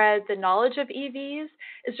spread the knowledge of EVs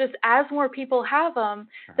is just as more people have them,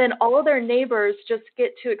 then all their neighbors just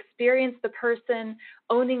get to experience the person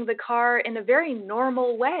owning the car in a very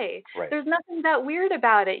normal way. Right. There's nothing that weird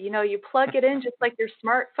about it. You plug it in just like your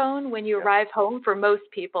smartphone when you arrive home. For most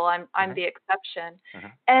people, I'm the exception.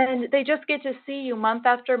 And they just get to see you month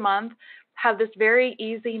after month, have this very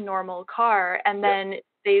easy, normal car, and then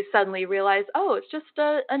they suddenly realize, oh, it's just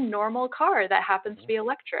a normal car that happens to be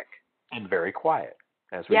electric. And very quiet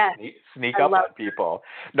as we sneak I up love on people.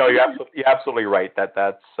 No, you're absolutely right.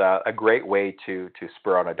 That's a great way to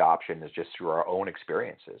spur on adoption is just through our own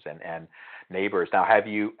experiences and neighbors. Now,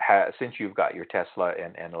 since you've got your Tesla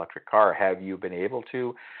and electric car, have you been able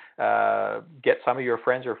to get some of your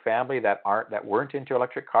friends or family that weren't into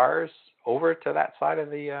electric cars over to that side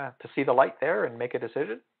of to see the light there and make a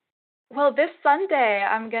decision? Well, this Sunday,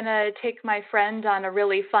 I'm going to take my friend on a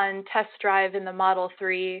really fun test drive in the Model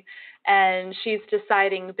 3, and she's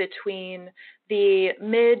deciding between the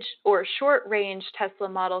mid or short range Tesla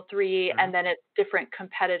Model 3 and then its different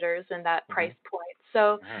competitors in that price point.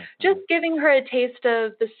 So just giving her a taste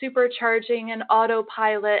of the supercharging and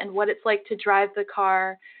autopilot and what it's like to drive the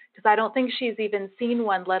car, because I don't think she's even seen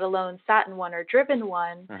one, let alone sat in one or driven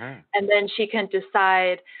one. And then she can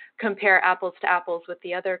compare apples to apples with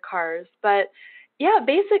the other cars. But yeah,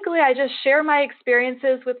 basically I just share my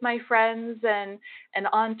experiences with my friends and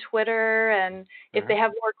on Twitter. And if they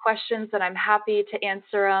have more questions, then I'm happy to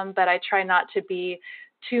answer them. But I try not to be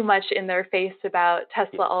too much in their face about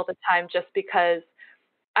Tesla all the time, just because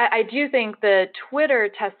I do think the Twitter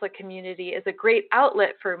Tesla community is a great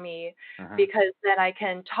outlet for me, because then I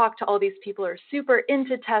can talk to all these people who are super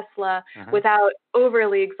into Tesla without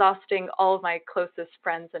overly exhausting all of my closest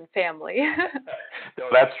friends and family. No,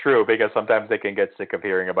 that's true, because sometimes they can get sick of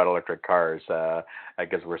hearing about electric cars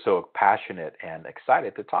because we're so passionate and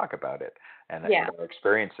excited to talk about it and our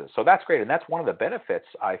experiences. So that's great. And that's one of the benefits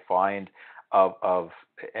I find of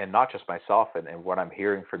and not just myself and what I'm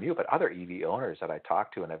hearing from you, but other EV owners that I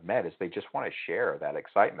talk to and have met, is they just want to share that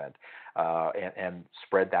excitement and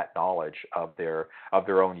spread that knowledge of their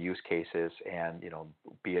own use cases, and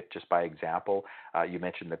be it just by example. You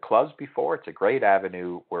mentioned the clubs before. It's a great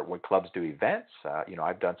avenue where when clubs do events.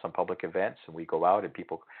 I've done some public events, and we go out and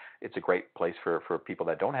people. It's a great place for people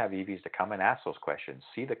that don't have EVs to come and ask those questions,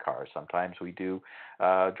 see the cars. Sometimes we do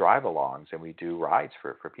drive-alongs and we do rides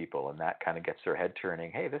for people, and that kind of gets their head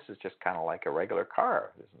turning. Hey, this is just kind of like a regular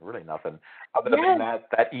car. There's really nothing other than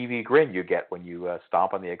that EV grin you get when you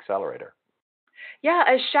stomp on the accelerator. Yeah,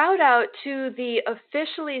 a shout out to the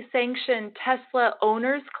officially sanctioned Tesla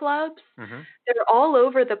owners clubs. They're all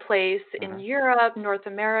over the place in Europe, North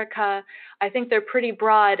America. I think they're pretty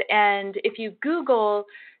broad. And if you Google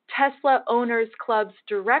Tesla owners clubs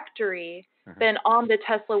directory, then on the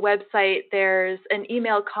Tesla website, there's an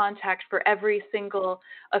email contact for every single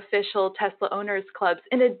official Tesla owners clubs,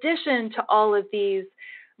 in addition to all of these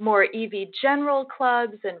more EV general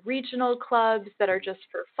clubs and regional clubs that are just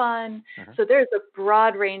for fun. So there's a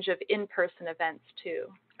broad range of in-person events too.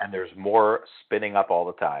 And there's more spinning up all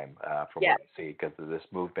the time from what I see, because this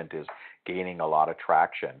movement is gaining a lot of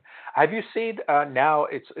traction. Have you seen now,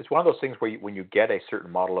 it's one of those things where when you get a certain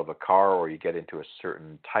model of a car or you get into a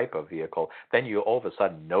certain type of vehicle, then you all of a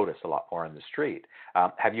sudden notice a lot more in the street.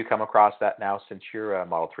 Have you come across that now since your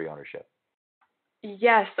Model 3 ownership?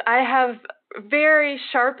 Yes, I have very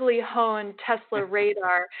sharply honed Tesla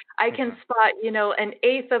radar, I can Mhm. spot, an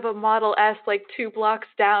eighth of a Model S like 2 blocks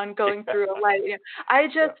down going through a light. Yeah.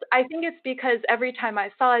 I think it's because every time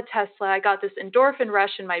I saw a Tesla, I got this endorphin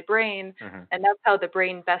rush in my brain, Mhm. and that's how the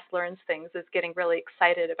brain best learns things, is getting really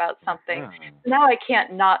excited about something. Mhm. Now I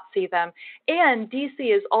can't not see them. And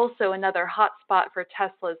DC is also another hot spot for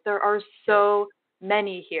Teslas. There are Yes. so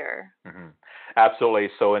many here. Mhm. Absolutely.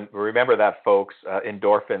 So, and remember that, folks.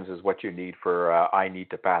 Endorphins is what you need for I need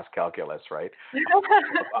to pass calculus, right?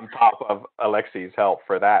 On top of Alexi's help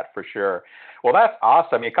for that, for sure. Well, that's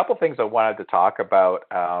awesome. I mean, a couple things I wanted to talk about,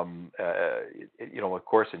 of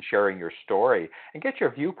course, in sharing your story and get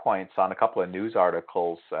your viewpoints on a couple of news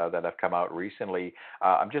articles that have come out recently.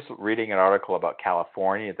 I'm just reading an article about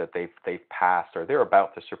California that they've passed, or they're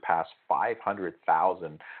about to surpass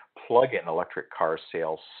 500,000 plug-in electric car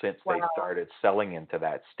sales since they Wow. started selling into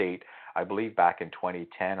that state. I believe back in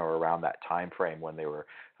 2010 or around that time frame when they were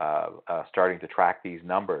starting to track these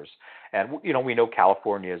numbers. And we know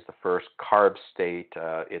California is the first CARB state.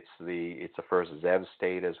 It's the first ZEV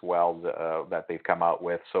state as well that they've come out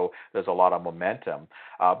with. So there's a lot of momentum.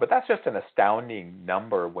 But that's just an astounding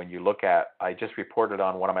number when you look at. I just reported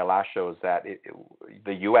on one of my last shows that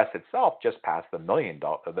the U.S. itself just passed the million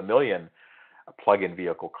plug-in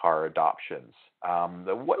vehicle car adoptions.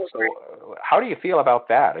 How do you feel about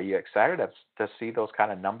that? Are you excited to see those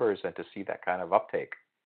kind of numbers and to see that kind of uptake?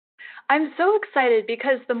 I'm so excited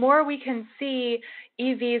because the more we can see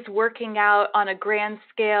EVs working out on a grand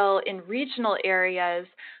scale in regional areas,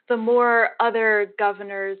 the more other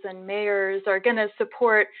governors and mayors are going to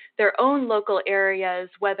support their own local areas,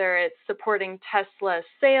 whether it's supporting Tesla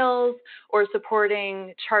sales or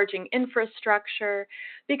supporting charging infrastructure.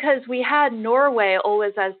 Because we had Norway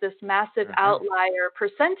always as this massive Hmm. outlier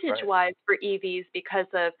percentage Right. wise for EVs because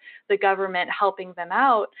of the government helping them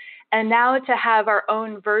out. And now to have our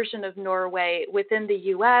own version of Norway within the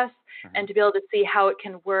US Hmm. and to be able to see how it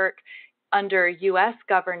can work under US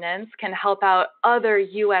governance can help out other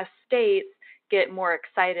US states get more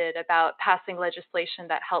excited about passing legislation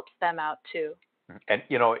that helps them out too. And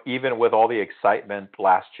even with all the excitement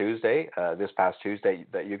this past Tuesday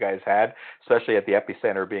that you guys had, especially at the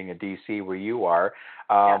epicenter being in DC where you are,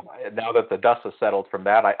 Yeah. now that the dust has settled from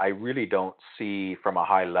that, I really don't see from a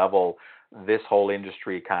high level this whole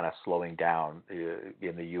industry kind of slowing down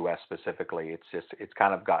in the U.S. specifically. It's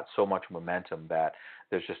kind of got so much momentum that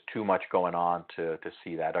there's just too much going on to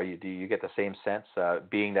see that. Do you get the same sense,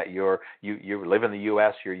 being that you live in the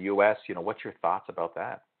U.S., you're U.S. What's your thoughts about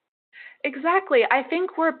that? Exactly. I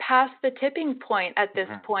think we're past the tipping point at this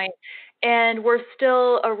Hmm. point, and we're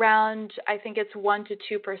still around, I think it's 1 to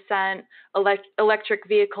 2% electric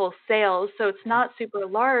vehicle sales, so it's not super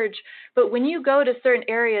large. But when you go to certain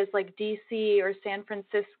areas like DC or San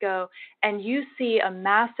Francisco and you see a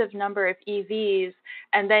massive number of EVs,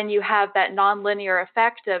 and then you have that nonlinear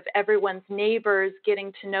effect of everyone's neighbors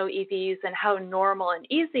getting to know EVs and how normal and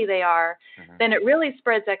easy they are, Hmm. then it really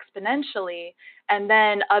spreads exponentially and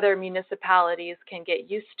then other municipalities can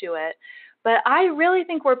get used to it. But I really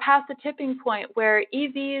think we're past the tipping point where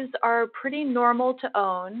EVs are pretty normal to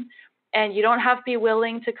own, and you don't have to be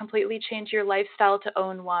willing to completely change your lifestyle to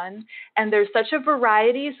own one. And there's such a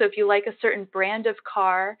variety. So if you like a certain brand of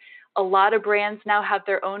car, a lot of brands now have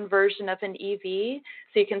their own version of an EV,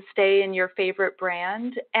 so you can stay in your favorite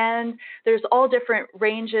brand. And there's all different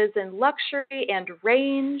ranges in luxury and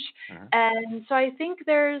range. Hmm. And so I think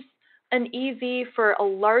there's an EV for a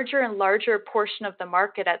larger and larger portion of the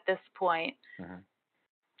market at this point. Hmm.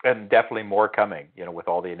 And definitely more coming, with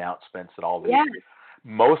all the announcements and all the Yes,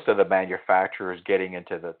 most of the manufacturers getting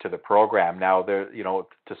into the program now. There,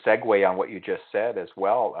 to segue on what you just said as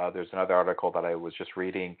well. There's another article that I was just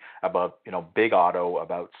reading about, big auto,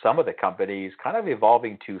 about some of the companies kind of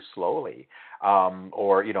evolving too slowly,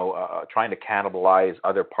 or trying to cannibalize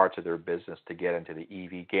other parts of their business to get into the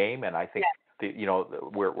EV game. And I think yes,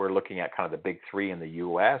 we're looking at kind of the big three in the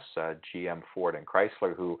U.S., GM, Ford, and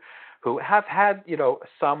Chrysler, who have had,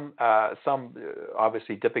 some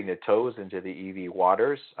obviously dipping their toes into the EV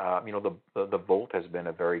waters. The Volt has been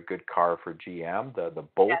a very good car for GM. The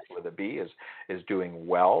Bolt yes, with a B is doing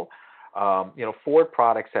well. Ford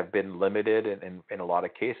products have been limited in a lot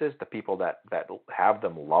of cases. The people that have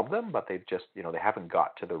them love them, but they've just, they haven't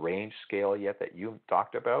got to the range scale yet that you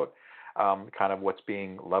talked about. Kind of what's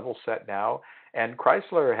being level set now. And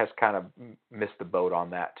Chrysler has kind of missed the boat on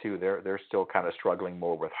that too. They're still kind of struggling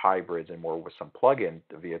more with hybrids and more with some plug-in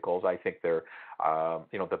vehicles. I think the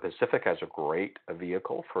Pacific has a great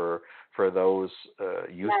vehicle for those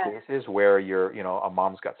use yes. cases where a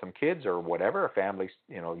mom's got some kids or whatever, a family's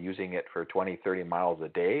using it for 20, 30 miles a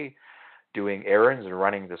day. doing errands and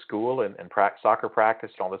running to school and soccer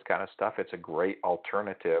practice and all this kind of stuff, it's a great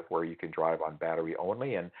alternative where you can drive on battery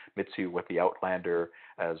only, and Mitsu with the Outlander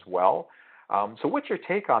as well. So what's your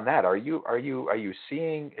take on that? Are you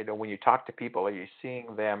seeing, when you talk to people, are you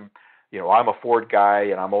seeing them, I'm a Ford guy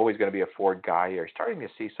and I'm always going to be a Ford guy? You're starting to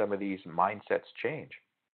see some of these mindsets change.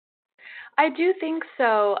 I do think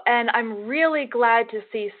so, and I'm really glad to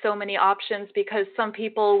see so many options, because some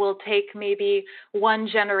people will take maybe one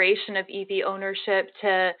generation of EV ownership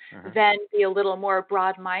to Hmm. then be a little more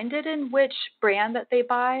broad-minded in which brand that they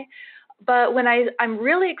buy. But I'm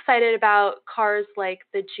really excited about cars like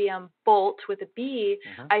the GM Bolt with a B.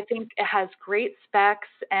 Hmm. I think it has great specs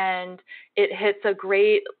and it hits a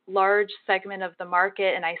great large segment of the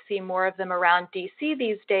market, and I see more of them around DC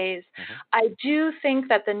these days. Hmm. I do think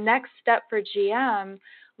that the next step for GM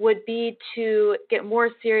would be to get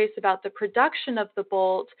more serious about the production of the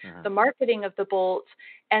Bolt, Hmm. the marketing of the Bolt,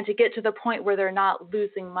 and to get to the point where they're not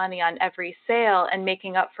losing money on every sale and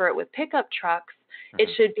making up for it with pickup trucks. It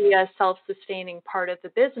Hmm. should be a self-sustaining part of the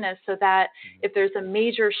business, so that if there's a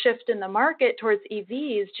major shift in the market towards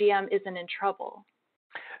EVs, GM isn't in trouble.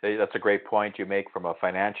 That's a great point you make from a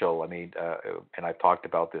financial. I mean, and I've talked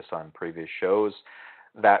about this on previous shows,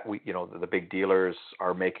 that the big dealers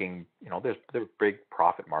are making, there's big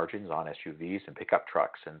profit margins on SUVs and pickup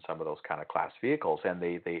trucks and some of those kind of class vehicles, and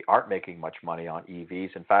they aren't making much money on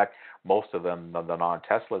EVs. In fact, most of them, the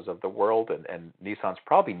non-Teslas of the world, and Nissan's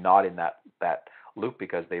probably not in that loop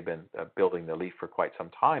because they've been building the Leaf for quite some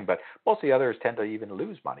time. But most of the others tend to even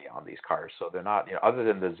lose money on these cars, so they're not, other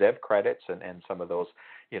than the ZEV credits and some of those,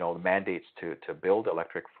 mandates to build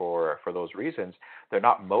electric for those reasons, they're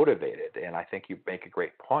not motivated. And I think you make a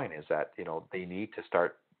great point, is that they need to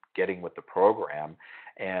start getting with the program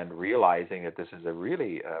and realizing that this is a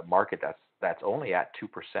really market that's only at 2%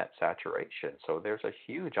 saturation. So there's a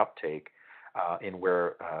huge uptake in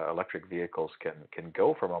where electric vehicles can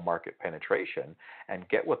go from a market penetration, and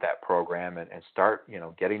get with that program and start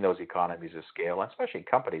getting those economies of scale, and especially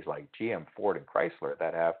companies like GM, Ford, and Chrysler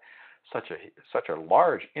that have such a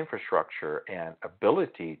large infrastructure and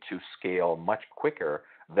ability to scale much quicker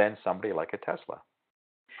than somebody like a Tesla.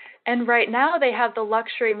 And right now they have the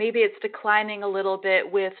luxury, maybe it's declining a little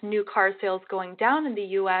bit with new car sales going down in the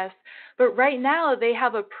US, but right now they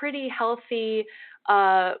have a pretty healthy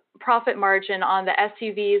profit margin on the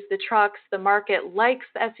SUVs, the trucks. The market likes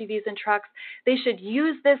the SUVs and trucks. They should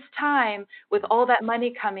use this time with all that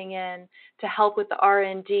money coming in to help with the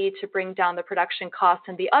R&D to bring down the production costs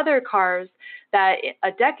and the other cars that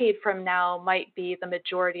a decade from now might be the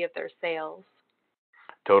majority of their sales.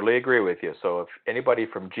 Totally agree with you. So if anybody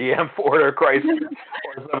from GM, Ford, or Chrysler,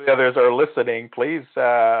 or some of the others are listening, please,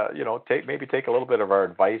 take a little bit of our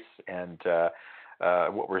advice and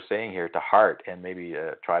what we're saying here to heart, and maybe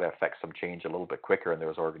try to affect some change a little bit quicker in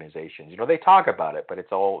those organizations. They talk about it, but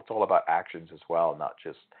it's all about actions as well, not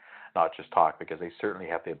just talk, because they certainly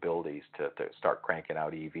have the abilities to start cranking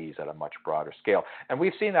out EVs at a much broader scale. And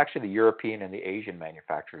we've seen actually the European and the Asian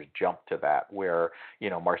manufacturers jump to that, where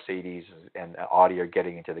Mercedes and Audi are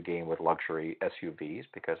getting into the game with luxury SUVs,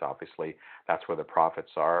 because obviously that's where the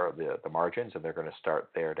profits are, the margins, and they're going to start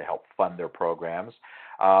there to help fund their programs.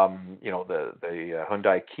 The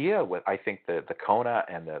Hyundai Kia, with I think the Kona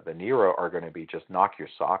and the Niro are going to be just knock your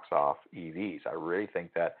socks off EVs. I really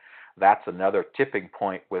think that's another tipping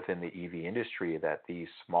point within the EV industry, that these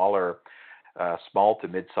small to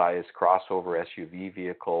mid-size crossover SUV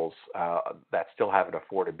vehicles that still have an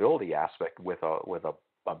affordability aspect with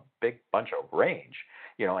a big bunch of range,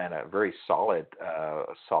 and a very solid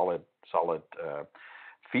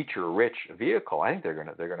feature-rich vehicle. I think they're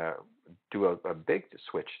gonna do a big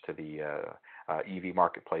switch to the EV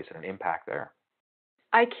marketplace and an impact there.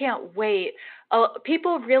 I can't wait.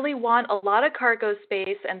 People really want a lot of cargo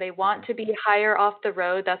space, and they want Hmm. to be higher off the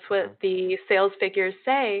road. That's Hmm. what the sales figures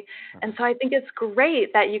say. And Hmm. so I think it's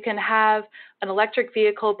great that you can have an electric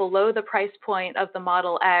vehicle below the price point of the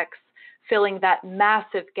Model X, filling that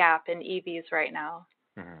massive gap in EVs right now.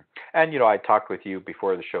 Hmm. And I talked with you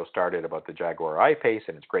before the show started about the Jaguar I-Pace,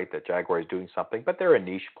 and it's great that Jaguar is doing something, but they're a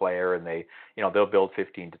niche player, and they'll build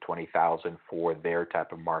 15 to 20,000 for their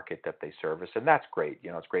type of market that they service, and that's great.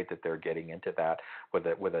 It's great that they're getting into that with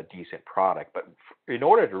a decent product. But in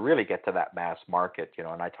order to really get to that mass market,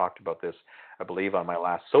 and I talked about this, I believe, on my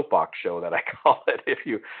last soapbox show that I call it. If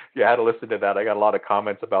you had to listen to that, I got a lot of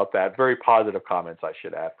comments about that. Very positive comments, I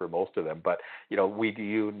should add, for most of them. But we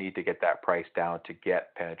do need to get that price down to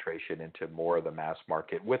get penetration into more of the mass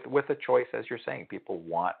market with a choice, as you're saying. People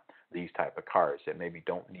want these type of cars that maybe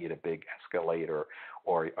don't need a big Escalade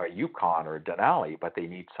or a Yukon or a Denali, but they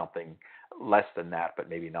need something less than that, but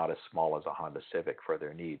maybe not as small as a Honda Civic for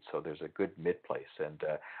their needs. So there's a good mid place, and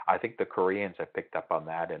I think the Koreans have picked up on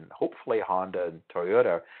that, and hopefully Honda and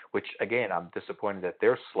Toyota, which again I'm disappointed that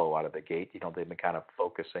they're slow out of the gate. They've been kind of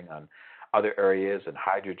focusing on other areas and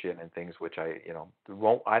hydrogen and things, which I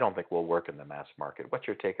don't think will work in the mass market. What's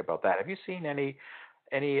your take about that? Have you seen any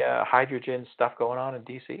hydrogen stuff going on in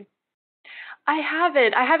DC? I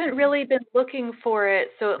haven't. I haven't Mhm. really been looking for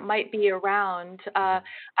it, so it might be around. Mhm.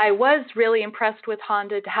 I was really impressed with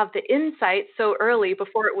Honda to have the insight so early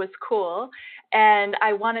before it was cool, and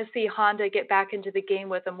I want to see Honda get back into the game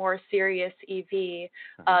with a more serious EV.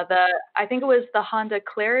 Mhm. I think it was the Honda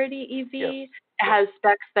Clarity Yes. EV. Yes. Has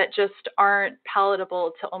specs that just aren't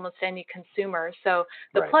palatable to almost any consumer. So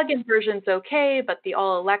the Right. plug-in version's okay, but the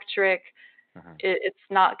all-electric Mhm. it's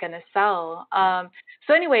not going to sell. Mhm.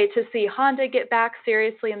 So anyway, to see Honda get back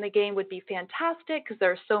seriously in the game would be fantastic because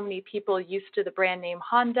there are so many people used to the brand name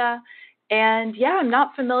Honda. And yeah, I'm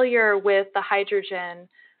not familiar with the hydrogen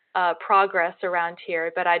progress around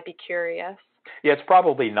here, but I'd be curious. Yeah, it's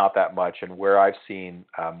probably not that much. And where I've seen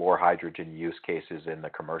more hydrogen use cases in the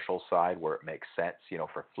commercial side, where it makes sense,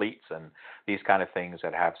 for fleets and these kind of things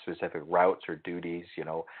that have specific routes or duties,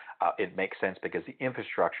 it makes sense because the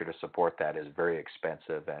infrastructure to support that is very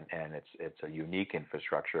expensive, and it's a unique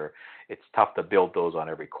infrastructure. It's tough to build those on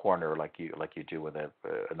every corner like you do with a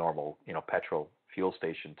normal, petrol fuel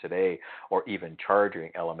station today, or even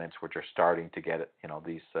charging elements, which are starting to get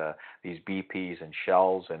these BPs and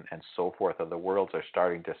Shells and so forth of the worlds are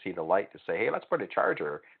starting to see the light to say, hey, let's put a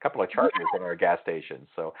couple of chargers Yeah, in our gas stations.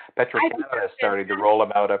 So I think Petro-Canada is that's starting to roll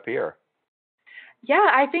them out up here.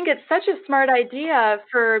 Yeah, I think it's such a smart idea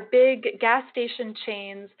for big gas station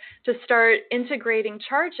chains to start integrating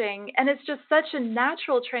charging. And it's just such a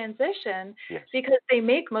natural transition Yes. because they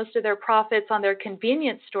make most of their profits on their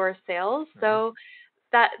convenience store sales. Hmm. So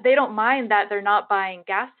that they don't mind that they're not buying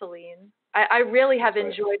gasoline. I really have That's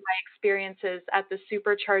right. enjoyed my experiences at the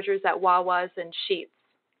superchargers at Wawa's and Sheetz.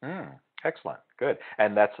 Mm, excellent. Good.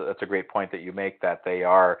 And that's a great point that you make, that they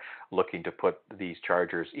are looking to put these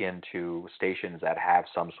chargers into stations that have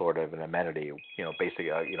some sort of an amenity, basically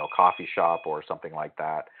a coffee shop or something like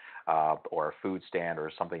that, or a food stand or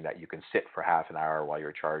something that you can sit for half an hour while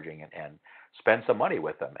you're charging and spend some money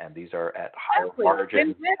with them. And these are at Exactly.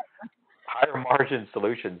 Win-win. higher margin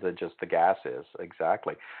solutions than just the gas is.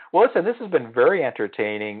 Exactly. Well, listen, this has been very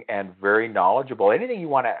entertaining and very knowledgeable. Anything you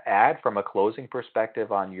want to add from a closing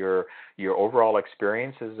perspective on your overall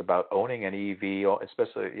experiences about owning an EV,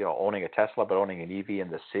 especially owning a Tesla, but owning an EV in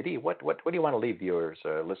the city? What do you want to leave viewers,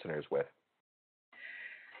 listeners with?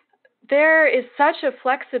 There is such a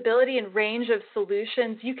flexibility and range of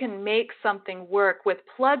solutions. You can make something work with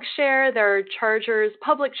PlugShare. There are chargers,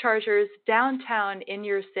 public chargers downtown in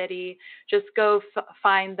your city. Just go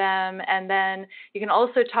find them. And then you can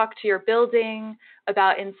also talk to your building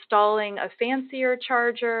about installing a fancier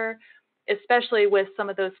charger, especially with some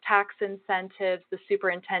of those tax incentives. The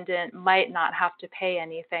superintendent might not have to pay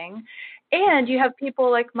anything. And you have people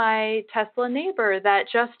like my Tesla neighbor that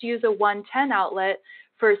just use a 110 outlet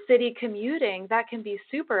for city commuting. That can be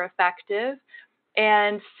super effective.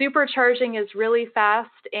 And supercharging is really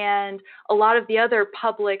fast, and a lot of the other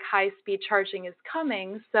public high speed charging is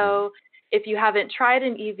coming. Mhm. So if you haven't tried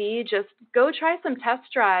an EV, just go try some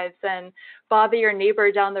test drives and bother your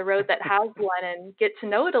neighbor down the road that has one and get to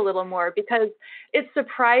know it a little more because it's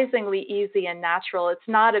surprisingly easy and natural. It's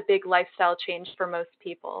not a big lifestyle change for most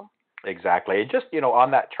people. Exactly. And just, on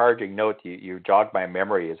that charging note, you jogged my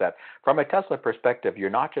memory, is that from a Tesla perspective, you're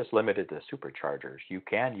not just limited to superchargers. You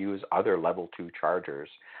can use other level 2 chargers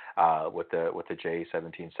with the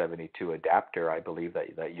J1772 adapter, I believe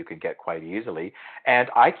that you can get quite easily. And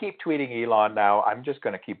I keep tweeting Elon now. I'm just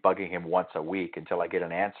going to keep bugging him once a week until I get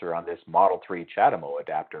an answer on this Model 3 CHAdeMO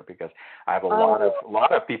adapter, because I have a Oh,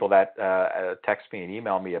 lot of people that text me and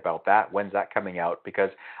email me about that. When's that coming out? Because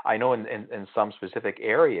I know in some specific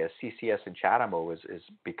areas, CCS and CHAdeMO is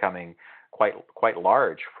becoming quite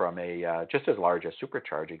large, from a just as large as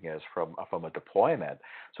supercharging is from a deployment.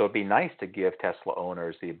 So it'd be nice to give Tesla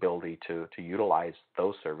owners the ability to utilize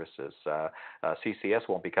those services. CCS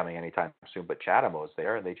won't be coming anytime soon, but CHAdeMO is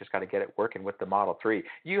there, and they just got to get it working with the Model 3.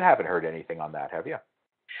 You haven't heard anything on that, have you?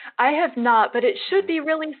 I have not, but it should be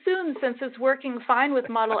really soon since it's working fine with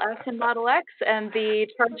Model S and Model X, and the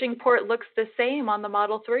charging port looks the same on the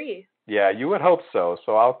Model 3. Yeah, you would hope so.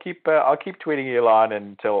 So I'll keep tweeting Elon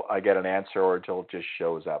until I get an answer or until it just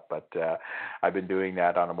shows up. But I've been doing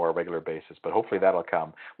that on a more regular basis. But hopefully that'll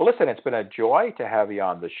come. Well, listen, it's been a joy to have you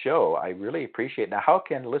on the show. I really appreciate it. Now, how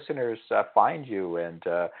can listeners find you and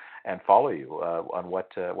follow you on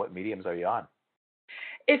what mediums are you on?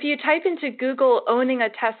 If you type into Google owning a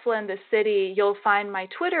Tesla in the city, you'll find my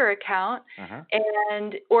Twitter account,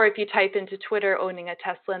 or if you type into Twitter owning a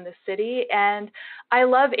Tesla in the city. And I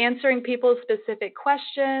love answering people's specific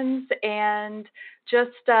questions and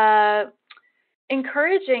just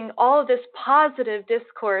encouraging all of this positive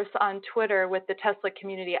discourse on Twitter with the Tesla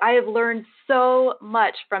community. I have learned so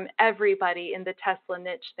much from everybody in the Tesla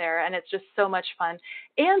niche there, and it's just so much fun.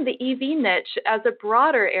 And the EV niche as a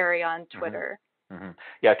broader area on Twitter.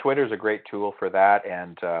 Yeah, Twitter is a great tool for that,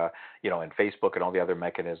 and and Facebook and all the other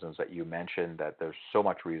mechanisms that you mentioned. That there's so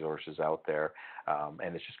much resources out there,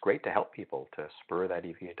 and it's just great to help people to spur that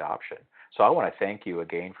EV adoption. So I want to thank you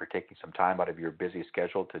again for taking some time out of your busy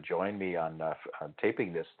schedule to join me on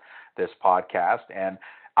taping this podcast. And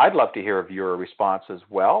I'd love to hear of your response as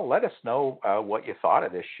well. Let us know what you thought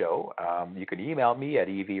of this show. You can email me at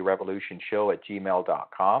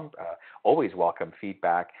evrevolutionshow@gmail.com. Always welcome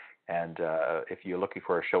feedback. And if you're looking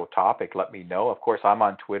for a show topic, let me know. Of course, I'm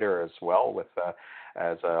on Twitter as well,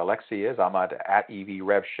 as Alexi is. I'm at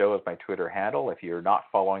EVRevShow as my Twitter handle. If you're not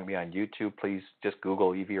following me on YouTube, please just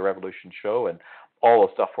Google EV Revolution Show, and all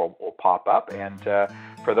the stuff will pop up. And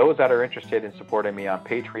for those that are interested in supporting me on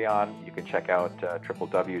Patreon, you can check out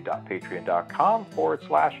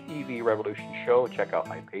www.patreon.com/EV Revolution Show. Check out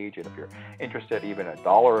my page, and if you're interested, even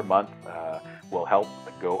 $1 a month will help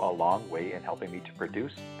go a long way in helping me to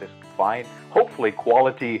produce this fine, hopefully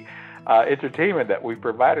quality entertainment that we've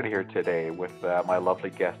provided here today with my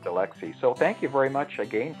lovely guest, Alexi. So thank you very much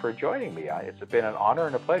again for joining me. It's been an honor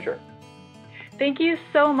and a pleasure. Thank you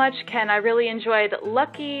so much, Ken. I really enjoyed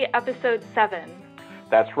Lucky Episode 7.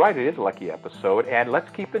 That's right. It is a lucky episode. And let's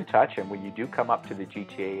keep in touch. And when you do come up to the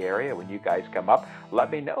GTA area, when you guys come up, let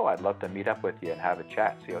me know. I'd love to meet up with you and have a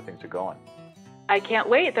chat, see how things are going. I can't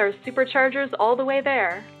wait. There's superchargers all the way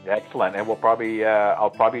there. Excellent. And I'll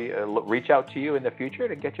probably reach out to you in the future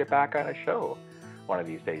to get you back on a show one of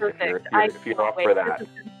these days. Perfect. If you're up for that. This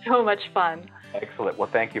has been so much fun. Excellent. Well,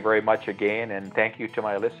 thank you very much again, and thank you to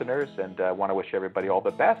my listeners, and I want to wish everybody all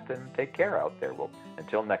the best, and take care out there. Well,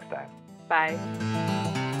 until next time. Bye.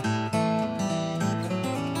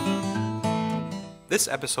 This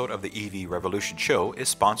episode of the EV Revolution Show is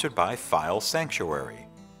sponsored by File Sanctuary.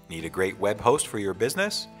 Need a great web host for your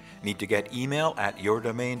business? Need to get email at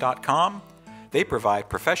yourdomain.com? They provide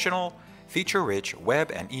professional, feature-rich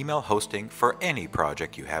web and email hosting for any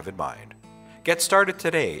project you have in mind. Get started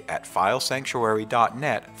today at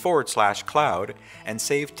filesanctuary.net/cloud and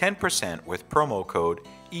save 10% with promo code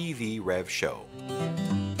EVRevShow.